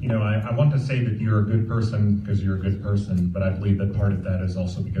 you know, I want to say that you're a good person because you're a good person, but I believe that part of that is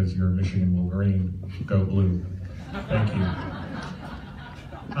also because you're a Michigan Wolverine. Go Blue. Thank you.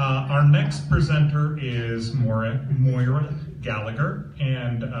 Our next presenter is Moira Gallagher,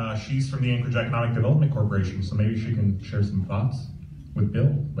 and she's from the Anchorage Economic Development Corporation, so maybe she can share some thoughts with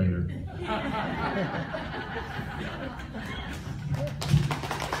Bill later.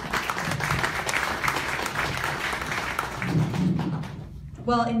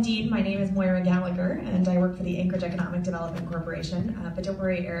 Well, indeed, my name is Moira Gallagher, and I work for the Anchorage Economic Development Corporation. But don't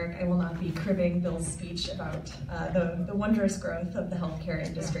worry, Eric, I will not be cribbing Bill's speech about the wondrous growth of the healthcare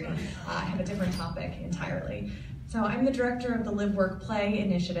industry. I have a different topic entirely. So I'm the director of the Live.Work.Play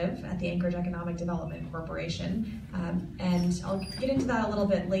initiative at the Anchorage Economic Development Corporation. And I'll get into that a little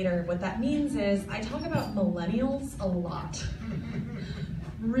bit later. What that means is I talk about millennials a lot.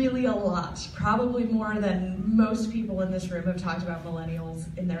 Really a lot, probably more than most people in this room have talked about millennials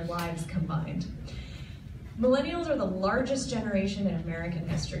in their lives combined. Millennials are the largest generation in American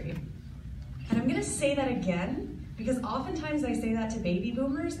history. And I'm gonna say that again, because oftentimes I say that to baby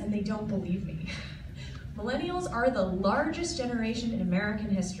boomers and they don't believe me. Millennials are the largest generation in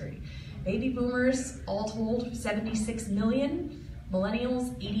American history. Baby boomers, all told, 76 million,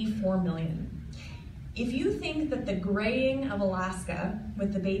 millennials, 84 million. If you think that the graying of Alaska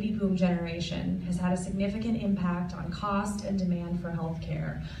with the baby boom generation has had a significant impact on cost and demand for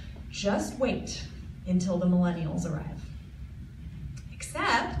healthcare, just wait until the millennials arrive.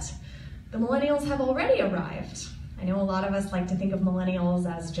 Except, the millennials have already arrived. I know a lot of us like to think of millennials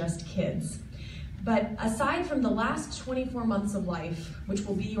as just kids. But aside from the last 24 months of life, which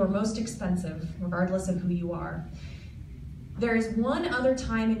will be your most expensive, regardless of who you are, there is one other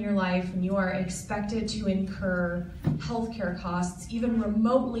time in your life when you are expected to incur healthcare costs even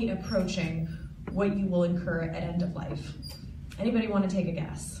remotely approaching what you will incur at end of life. Anybody want to take a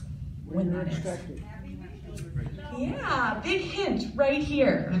guess when that is? Yeah, big hint right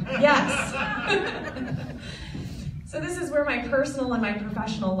here. Yes. So this is where my personal and my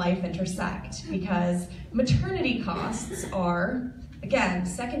professional life intersect, because maternity costs are, again,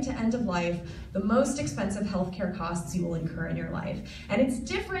 second to end of life, the most expensive healthcare costs you will incur in your life. And it's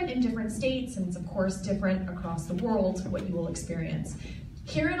different in different states, and it's of course different across the world what you will experience.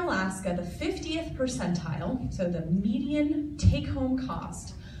 Here in Alaska, the 50th percentile, so the median take-home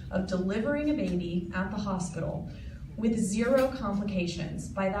cost of delivering a baby at the hospital with 0 complications.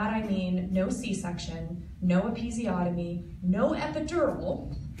 By that I mean no C-section, no episiotomy, no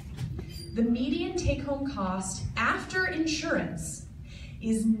epidural. The median take-home cost after insurance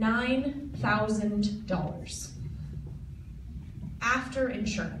is $9,000. After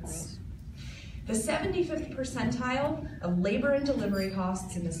insurance. The 75th percentile of labor and delivery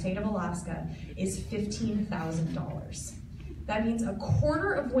costs in the state of Alaska is $15,000. That means a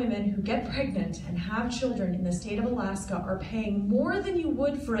quarter of women who get pregnant and have children in the state of Alaska are paying more than you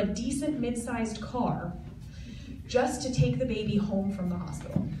would for a decent mid-sized car just to take the baby home from the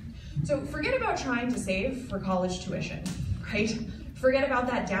hospital. So forget about trying to save for college tuition, right? Forget about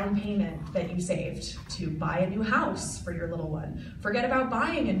that down payment that you saved to buy a new house for your little one. Forget about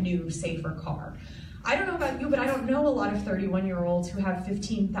buying a new, safer car. I don't know about you, but I don't know a lot of 31-year-olds who have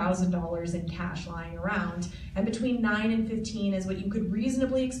 $15,000 in cash lying around, and between 9 and 15 is what you could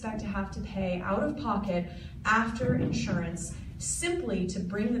reasonably expect to have to pay out of pocket after insurance simply to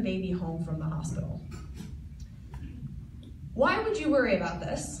bring the baby home from the hospital. Why would you worry about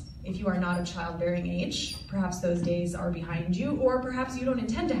this if you are not of childbearing age? Perhaps those days are behind you, or perhaps you don't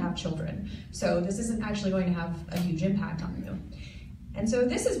intend to have children, so this isn't actually going to have a huge impact on you. And so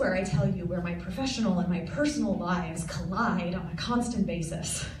this is where I tell you where my professional and my personal lives collide on a constant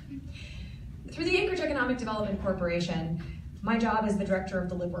basis. Through the Anchorage Economic Development Corporation, my job as the director of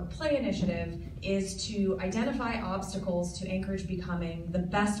the Live.Work.Play initiative is to identify obstacles to Anchorage becoming the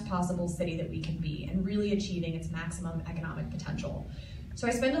best possible city that we can be and really achieving its maximum economic potential. So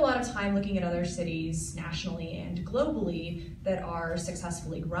I spend a lot of time looking at other cities nationally and globally that are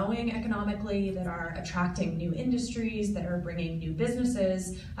successfully growing economically, that are attracting new industries, that are bringing new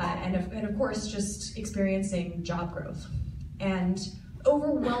businesses, and of course just experiencing job growth. And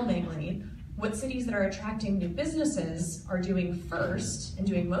overwhelmingly, what cities that are attracting new businesses are doing first and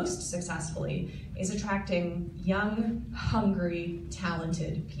doing most successfully is attracting young, hungry,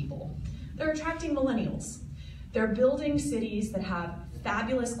 talented people. They're attracting millennials. They're building cities that have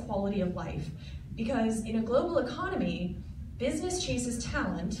fabulous quality of life, because in a global economy, business chases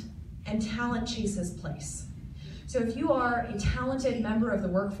talent and talent chases place. So if you are a talented member of the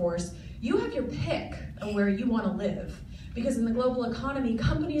workforce, you have your pick of where you want to live, because in the global economy,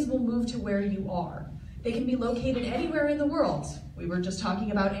 companies will move to where you are. They can be located anywhere in the world. We were just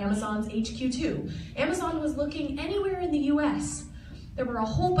talking about Amazon's HQ2. Amazon was looking anywhere in the US. There were a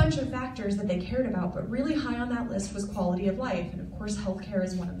whole bunch of factors that they cared about, but really high on that list was quality of life, and of course healthcare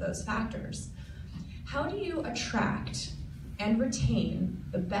is one of those factors. How do you attract and retain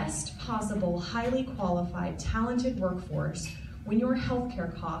the best possible, highly qualified, talented workforce when your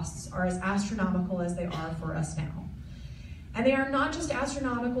healthcare costs are as astronomical as they are for us now? And they are not just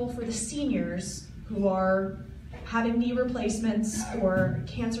astronomical for the seniors who are having knee replacements or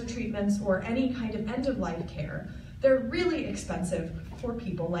cancer treatments or any kind of end-of-life care. They're really expensive for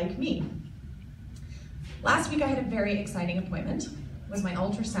people like me. Last week I had a very exciting appointment. It was my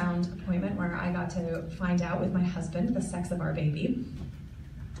ultrasound appointment where I got to find out with my husband the sex of our baby.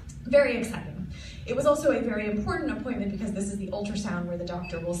 Very exciting. It was also a very important appointment because this is the ultrasound where the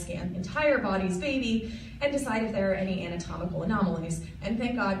doctor will scan the entire body's baby and decide if there are any anatomical anomalies. And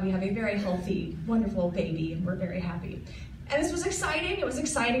thank God we have a very healthy, wonderful baby, and we're very happy. And this was exciting. It was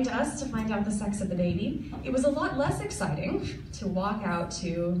exciting to us to find out the sex of the baby. It was a lot less exciting to walk out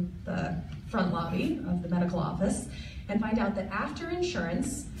to the front lobby of the medical office and find out that after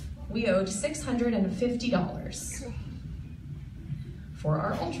insurance, we owed $650 for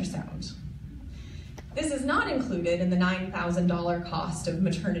our ultrasound. This is not included in the $9,000 cost of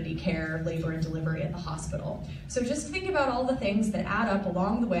maternity care, labor, and delivery at the hospital. So just think about all the things that add up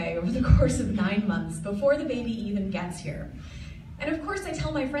along the way over the course of 9 months before the baby even gets here. And of course I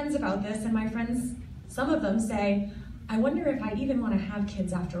tell my friends about this, and my friends, some of them say, I wonder if I even want to have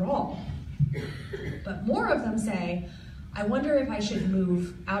kids after all. But more of them say, I wonder if I should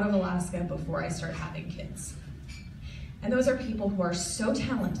move out of Alaska before I start having kids. And those are people who are so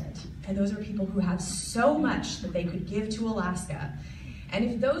talented, and those are people who have so much that they could give to Alaska. And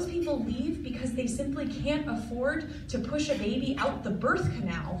if those people leave because they simply can't afford to push a baby out the birth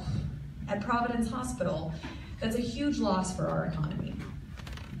canal at Providence Hospital, that's a huge loss for our economy.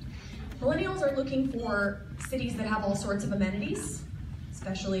 Millennials are looking for cities that have all sorts of amenities,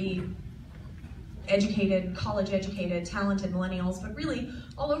 especially educated, college-educated, talented millennials, but really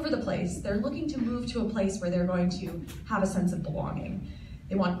all over the place. They're looking to move to a place where they're going to have a sense of belonging.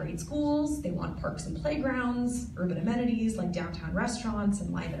 They want great schools, they want parks and playgrounds, urban amenities like downtown restaurants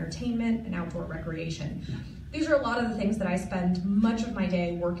and live entertainment and outdoor recreation. These are a lot of the things that I spend much of my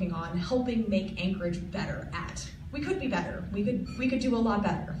day working on, helping make Anchorage better at. We could be better, we could do a lot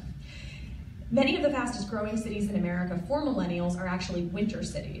better. Many of the fastest growing cities in America for millennials are actually winter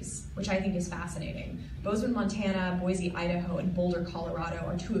cities, which I think is fascinating. Bozeman, Montana, Boise, Idaho, and Boulder, Colorado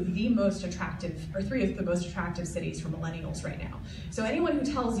are two of the most attractive, or three of the most attractive cities for millennials right now. So anyone who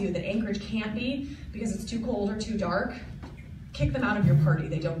tells you that Anchorage can't be because it's too cold or too dark, kick them out of your party,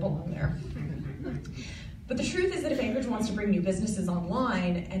 they don't belong there. But the truth is that if Anchorage wants to bring new businesses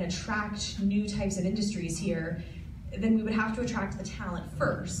online and attract new types of industries here, then we would have to attract the talent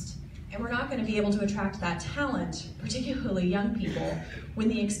first. And we're not going to be able to attract that talent, particularly young people, when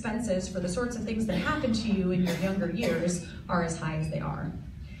the expenses for the sorts of things that happen to you in your younger years are as high as they are.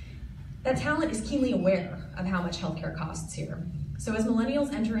 That talent is keenly aware of how much healthcare costs here. So as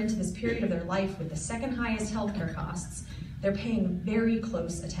millennials enter into this period of their life with the second highest healthcare costs, they're paying very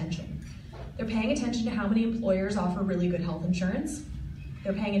close attention. They're paying attention to how many employers offer really good health insurance.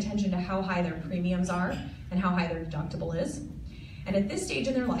 They're paying attention to how high their premiums are and how high their deductible is. And at this stage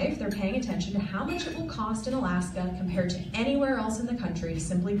in their life, they're paying attention to how much it will cost in Alaska compared to anywhere else in the country to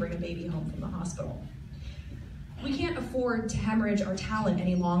simply bring a baby home from the hospital. We can't afford to hemorrhage our talent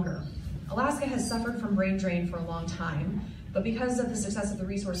any longer. Alaska has suffered from brain drain for a long time, but because of the success of the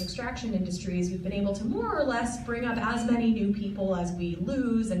resource extraction industries, we've been able to more or less bring up as many new people as we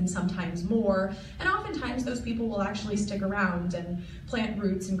lose, and sometimes more, and oftentimes those people will actually stick around and plant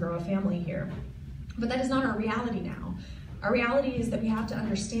roots and grow a family here. But that is not our reality now. Our reality is that we have to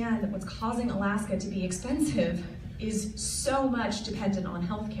understand that what's causing Alaska to be expensive is so much dependent on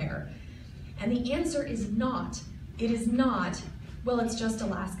healthcare. And the answer is not, well, it's just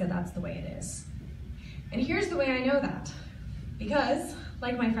Alaska, that's the way it is. And here's the way I know that. Because,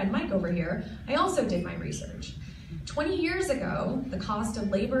 like my friend Mike over here, I also did my research. 20 years ago, the cost of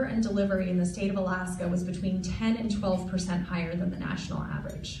labor and delivery in the state of Alaska was between 10 and 12% higher than the national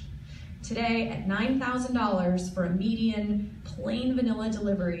average. Today, at $9,000 for a median, plain vanilla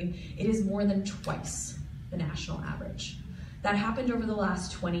delivery, it is more than twice the national average. That happened over the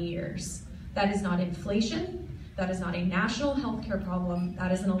last 20 years. That is not inflation, that is not a national healthcare problem,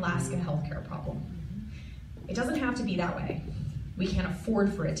 that is an Alaska healthcare problem. It doesn't have to be that way. We can't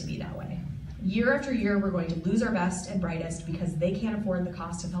afford for it to be that way. Year after year, we're going to lose our best and brightest because they can't afford the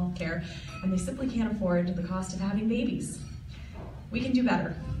cost of healthcare, and they simply can't afford the cost of having babies. We can do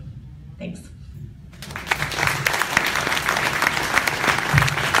better. Thanks.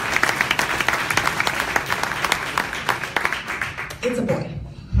 It's a boy.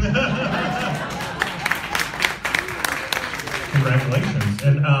 Congratulations.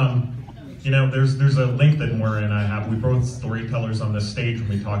 And you know, there's a link that Moira and I have. We both storytellers on this stage when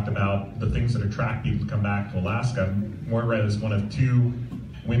we talked about the things that attract people to come back to Alaska. Moira is one of two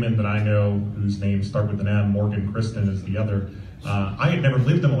women that I know whose names start with an M. Morgan Kristen is the other. I had never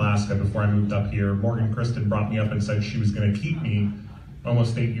lived in Alaska before I moved up here. Morgan Kristen brought me up and said she was going to keep me.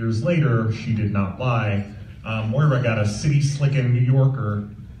 Almost 8 years later, she did not lie. Moira got a city-slickin' New Yorker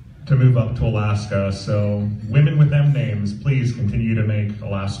to move up to Alaska. So women with them names, please continue to make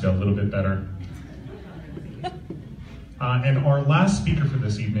Alaska a little bit better. And our last speaker for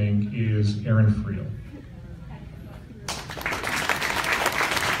this evening is Erin Freel.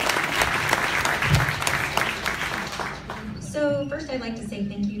 So first I'd like to say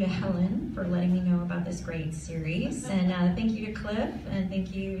thank you to Helen for letting me know about this great series, and thank you to Cliff, and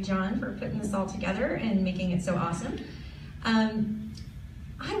thank you, John, for putting this all together and making it so awesome.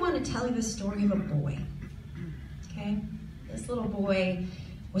 I want to tell you the story of a boy, okay? This little boy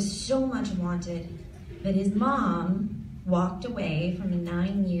was so much wanted that his mom walked away from a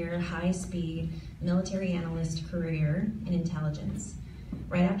 9-year high-speed military analyst career in intelligence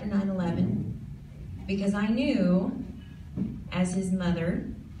right after 9/11 because I knew, as his mother,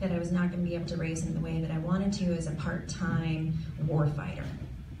 that I was not going to be able to raise him the way that I wanted to as a part-time warfighter.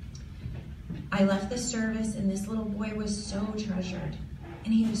 I left the service, and this little boy was so treasured,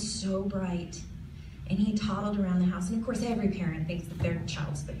 and he was so bright, and he toddled around the house. And of course, every parent thinks that their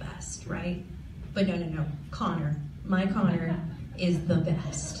child's the best, right? But no, Connor, my Connor is the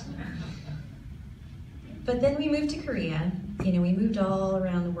best. But then we moved to Korea. You know, we moved all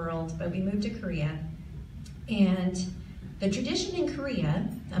around the world, but we moved to Korea. And the tradition in Korea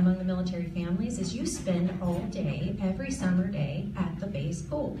among the military families is you spend all day, every summer day, at the base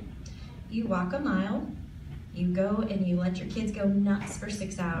pool. You walk a mile, you go and you let your kids go nuts for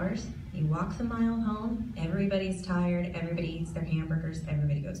 6 hours, you walk the mile home, everybody's tired, everybody eats their hamburgers,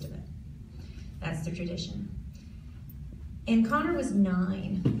 everybody goes to bed. That's the tradition. And Connor was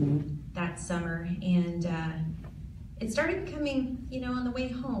 9 that summer, and it started becoming, you know, on the way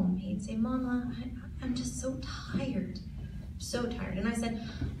home, he'd say, "Mama, I'm just so tired. So tired." And I said,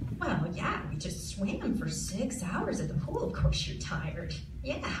 "Well, yeah, we just swam for 6 hours at the pool. Of course you're tired.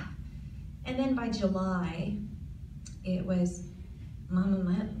 Yeah." And then by July, it was,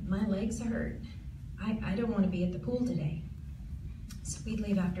 "Mama, my legs hurt. I don't want to be at the pool today." So we'd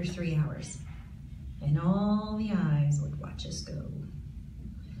leave after 3 hours, and all the eyes would watch us go.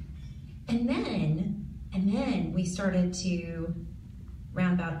 And then we started to,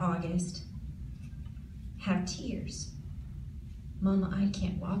 round about August, have tears. "Mama, I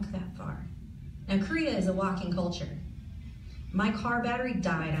can't walk that far." Now, Korea is a walking culture. My car battery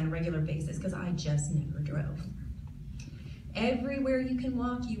died on a regular basis because I just never drove. Everywhere you can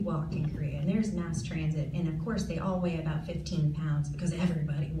walk, you walk in Korea. And there's mass transit. And of course, they all weigh about 15 pounds because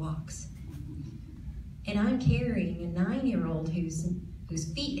everybody walks. And I'm carrying a 9-year-old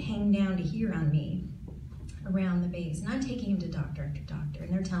whose feet hang down to here on me around the base. And I'm taking him to doctor after doctor.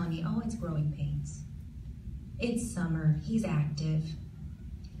 And they're telling me, "Oh, it's growing pains. It's summer, he's active."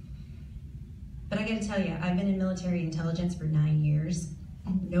 But I gotta tell you, I've been in military intelligence for 9 years,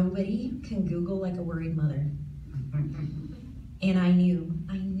 and nobody can Google like a worried mother. And I knew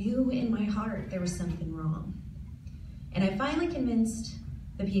in my heart there was something wrong. And I finally convinced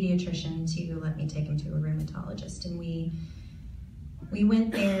the pediatrician to let me take him to a rheumatologist. And we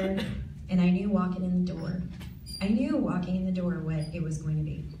went there, and I knew walking in the door what it was going to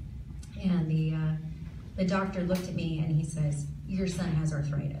be. And the doctor looked at me and he says, "Your son has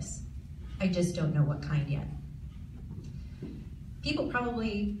arthritis. I just don't know what kind yet." People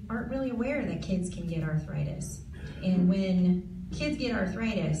probably aren't really aware that kids can get arthritis. And when kids get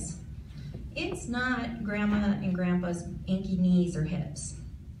arthritis, it's not grandma and grandpa's achy knees or hips.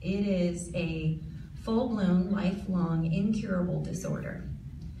 It is a full-blown, lifelong, incurable disorder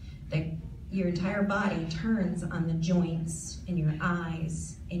that your entire body turns on the joints and your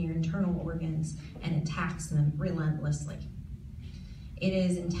eyes and your internal organs and attacks them relentlessly. It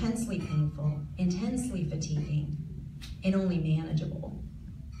is intensely painful, intensely fatiguing, and only manageable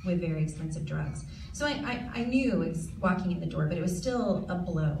with very expensive drugs. So I knew it's walking in the door, but it was still a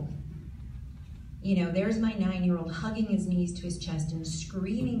blow. You know, there's my 9-year-old hugging his knees to his chest and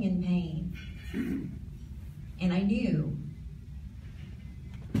screaming in pain. And I knew,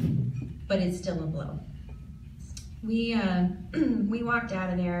 but it's still a blow. We walked out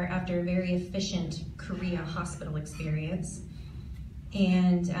of there after a very efficient Korea hospital experience.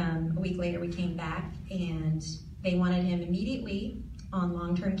 And a week later we came back and they wanted him immediately on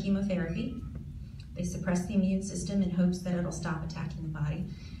long-term chemotherapy. They suppressed the immune system in hopes that it'll stop attacking the body.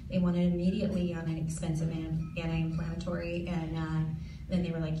 They wanted him immediately on an expensive anti-inflammatory, and then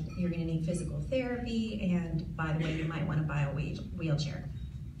they were like, "You're gonna need physical therapy, and by the way, you might wanna buy a wheelchair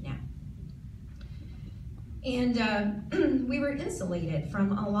now." And we were insulated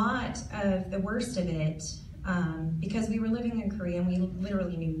from a lot of the worst of it because we were living in Korea and we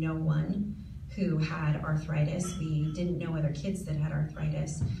literally knew no one who had arthritis. We didn't know other kids that had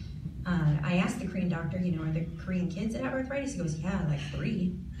arthritis. I asked the Korean doctor, you know, "Are there Korean kids that have arthritis?" He goes, "Yeah, like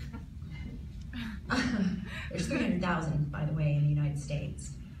 3. There's 300,000, by the way, in the United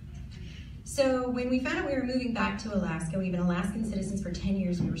States. So when we found out we were moving back to Alaska, we've been Alaskan citizens for 10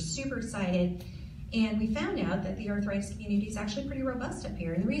 years, we were super excited, and we found out that the arthritis community is actually pretty robust up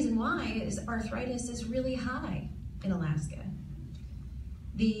here. And the reason why is arthritis is really high in Alaska.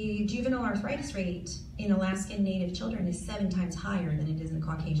 The juvenile arthritis rate in Alaskan Native children is 7 times higher than it is in the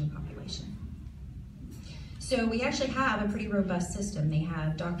Caucasian population. So we actually have a pretty robust system. They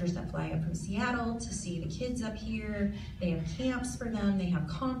have doctors that fly up from Seattle to see the kids up here. They have camps for them. They have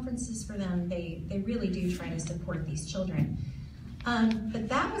conferences for them. They really do try to support these children. But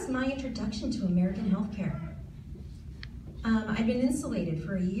that was my introduction to American healthcare. I'd been insulated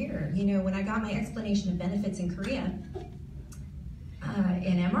for a year. You know, when I got my explanation of benefits in Korea,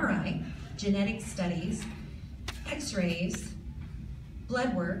 an MRI, genetic studies, x-rays,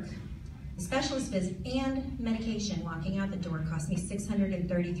 blood work, specialist visit, and medication walking out the door cost me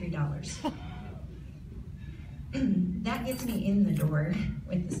 $633. That gets me in the door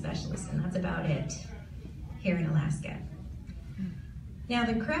with the specialist, and that's about it here in Alaska. Now,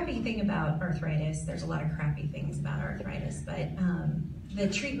 the crappy thing about arthritis, there's a lot of crappy things about arthritis, but the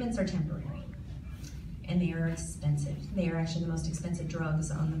treatments are temporary, and they are expensive. They are actually the most expensive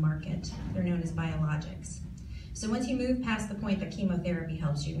drugs on the market. They're known as biologics. So once you move past the point that chemotherapy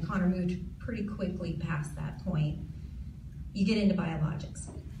helps you, and Connor moved pretty quickly past that point, you get into biologics.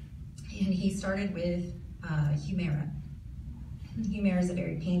 And he started with Humira. Humira is a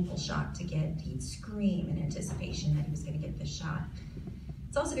very painful shot to get. He'd scream in anticipation that he was going to get this shot.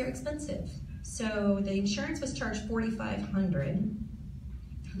 It's also very expensive. So the insurance was charged $4,500.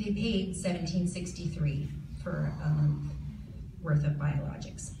 They paid $1,763 for a month worth of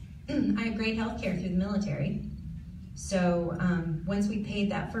biologics. I have great health care through the military. So once we paid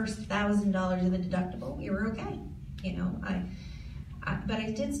that first $1,000 of the deductible, we were okay. You know, but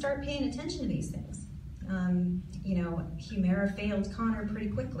I did start paying attention to these things. You know, Humira failed Connor pretty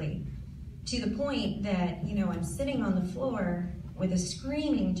quickly, to the point that, you know, I'm sitting on the floor with a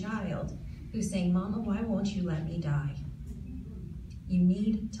screaming child who's saying, "Mama, why won't you let me die? You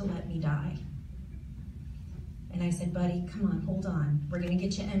need to let me die." And I said, "Buddy, come on, hold on. We're gonna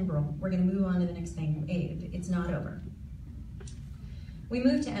get you Enbrel. We're gonna move on to the next thing. It's not over." We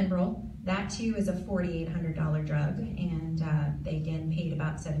moved to Enbrel. That too is a $4,800 drug, and they again paid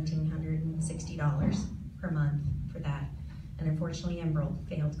about $1,760 per month for that. And unfortunately, Enbrel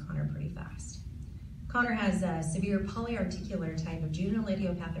failed Connor pretty fast. Connor has a severe polyarticular type of juvenile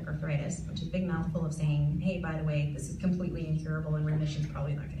idiopathic arthritis, which is a big mouthful of saying, hey, by the way, this is completely incurable and remission's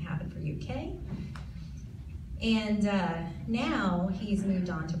probably not gonna happen for you, okay? And now he's moved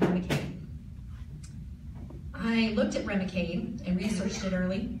on to Remicade. I looked at Remicade and researched it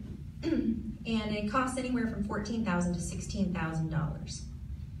early, and it costs anywhere from $14,000 to $16,000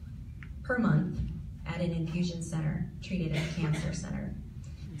 per month at an infusion center, treated at a cancer center.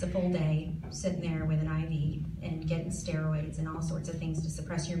 It's a full day, sitting there with an IV and getting steroids and all sorts of things to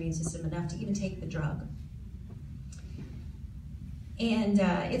suppress your immune system enough to even take the drug. And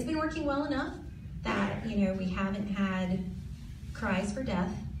it's been working well enough that, you know, we haven't had cries for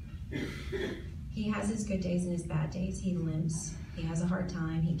death. He has his good days and his bad days. He limps, he has a hard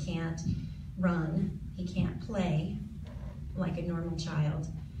time, he can't run, he can't play like a normal child.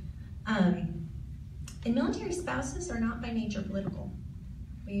 And military spouses are not by nature political.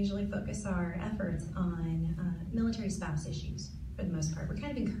 We usually focus our efforts on military spouse issues for the most part. We're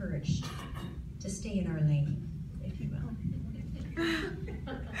kind of encouraged to stay in our lane, if you will.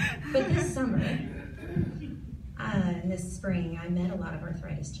 But this summer, and this spring, I met a lot of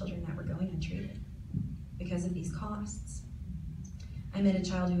arthritis children that were going untreated because of these costs. I met a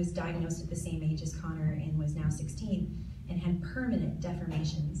child who was diagnosed at the same age as Connor and was now 16 and had permanent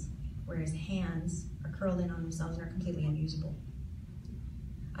deformations where his hands are curled in on themselves and are completely unusable.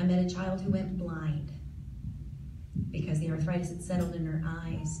 I met a child who went blind because the arthritis had settled in her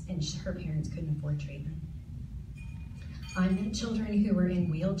eyes and her parents couldn't afford treatment. I met children who were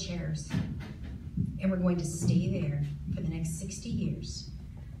in wheelchairs and were going to stay there for the next 60 years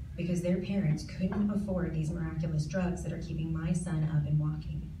because their parents couldn't afford these miraculous drugs that are keeping my son up and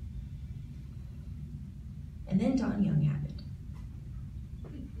walking. And then Don Young happened.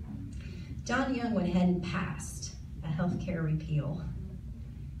 Don Young went ahead and passed a healthcare repeal.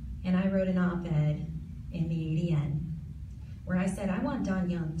 And I wrote an op-ed in the ADN where I said, I want Don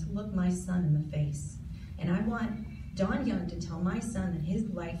Young to look my son in the face. And I want Don Young to tell my son that his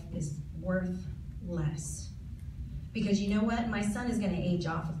life is worth less. Because you know what? My son is going to age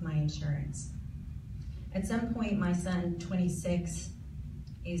off of my insurance. At some point, my son, 26,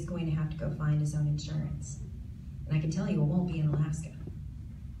 is going to have to go find his own insurance. And I can tell you it won't be in Alaska.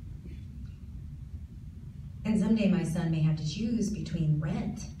 And someday my son may have to choose between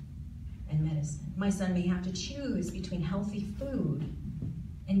rent and medicine. My son may have to choose between healthy food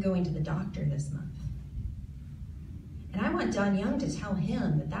and going to the doctor this month. And I want Don Young to tell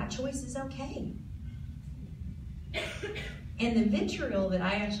him that that choice is okay. And the vitriol that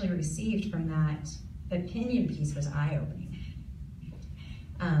I actually received from that opinion piece was eye-opening.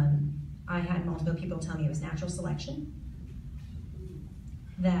 I had multiple people tell me it was natural selection,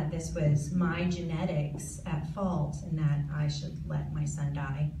 that this was my genetics at fault and that I should let my son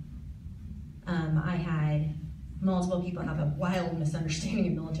die. I had multiple people have a wild misunderstanding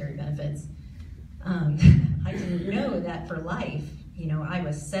of military benefits. I didn't know that for life, you know, I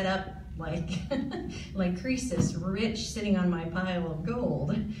was set up like, like Croesus, rich, sitting on my pile of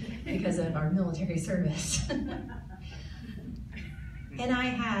gold because of our military service. And I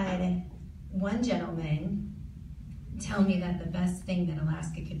had one gentleman tell me that the best thing that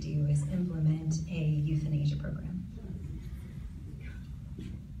Alaska could do is implement a euthanasia program.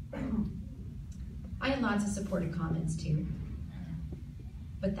 I had lots of supportive comments too.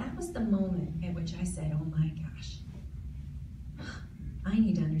 But that was the moment at which I said, oh my gosh, I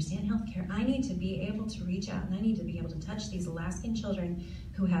need to understand healthcare. I need to be able to reach out and I need to be able to touch these Alaskan children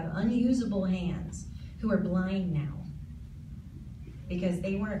who have unusable hands, who are blind now, because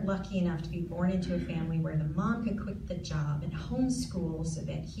they weren't lucky enough to be born into a family where the mom could quit the job and homeschool so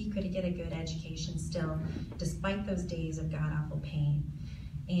that he could get a good education still, despite those days of god-awful pain.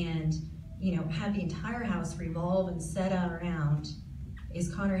 And, you know, have the entire house revolve and set around,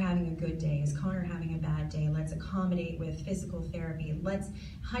 is Connor having a good day? Is Connor having a bad day? Let's accommodate with physical therapy. Let's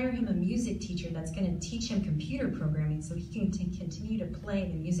hire him a music teacher that's going to teach him computer programming so he can continue to play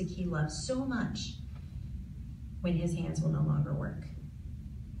the music he loves so much when his hands will no longer work.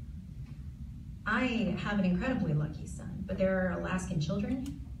 I have an incredibly lucky son, but there are Alaskan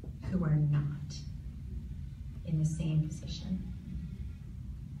children who are not in the same position.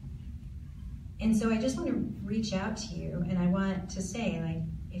 And so I just want to reach out to you, and I want to say, like,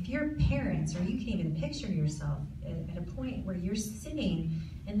 if you're parents, or you can even picture yourself at a point where you're sitting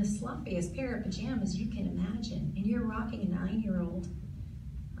in the sluffiest pair of pajamas you can imagine, and you're rocking a 9-year-old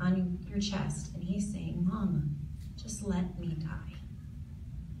on your chest, and he's saying, Mama, just let me die.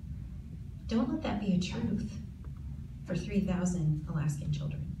 Don't let that be a truth for 3,000 Alaskan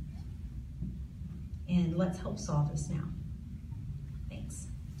children. And let's help solve this now. Thanks.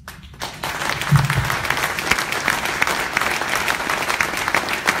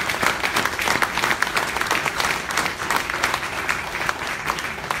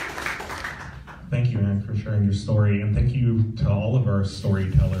 Thank you, Erin, for sharing your story, and thank you to all of our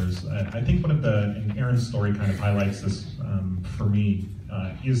storytellers. I think one of and Erin's story kind of highlights this for me,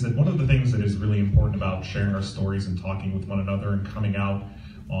 is that one of the things that is really important about sharing our stories and talking with one another and coming out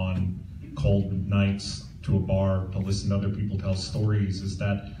on cold nights to a bar to listen to other people tell stories is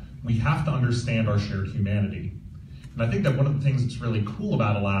that we have to understand our shared humanity. And I think that one of the things that's really cool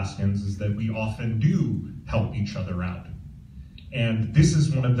about Alaskans is that we often do help each other out. And this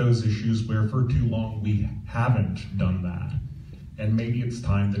is one of those issues where for too long we haven't done that. And maybe it's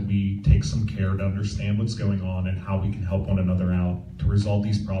time that we take some care to understand what's going on and how we can help one another out to resolve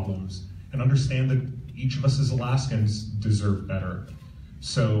these problems and understand that each of us as Alaskans deserve better.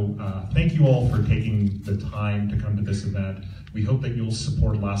 So thank you all for taking the time to come to this event. We hope that you'll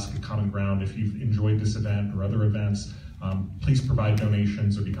support Alaska Common Ground. If you've enjoyed this event or other events, please provide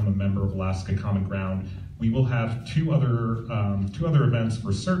donations or become a member of Alaska Common Ground. We will have two other events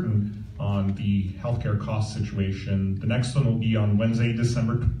for certain on the healthcare cost situation. The next one will be on Wednesday,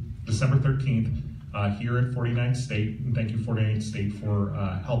 December 13th, here at 49th State. And thank you, 49th State, for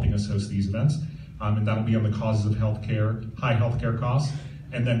helping us host these events. And that'll be on the causes of healthcare, high healthcare costs.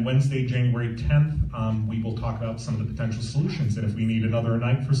 And then Wednesday, January 10th, we will talk about some of the potential solutions. And if we need another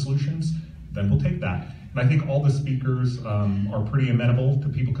night for solutions, then we'll take that. And I think all the speakers are pretty amenable to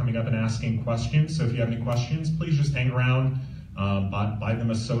people coming up and asking questions. So if you have any questions, please just hang around, buy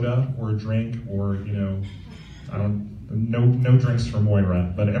them a soda or a drink, or, you know, no drinks for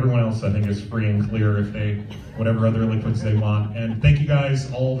Moira, but everyone else I think is free and clear if they, whatever other liquids they want. And thank you guys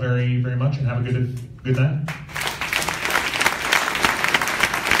all very, very much, and have a good night.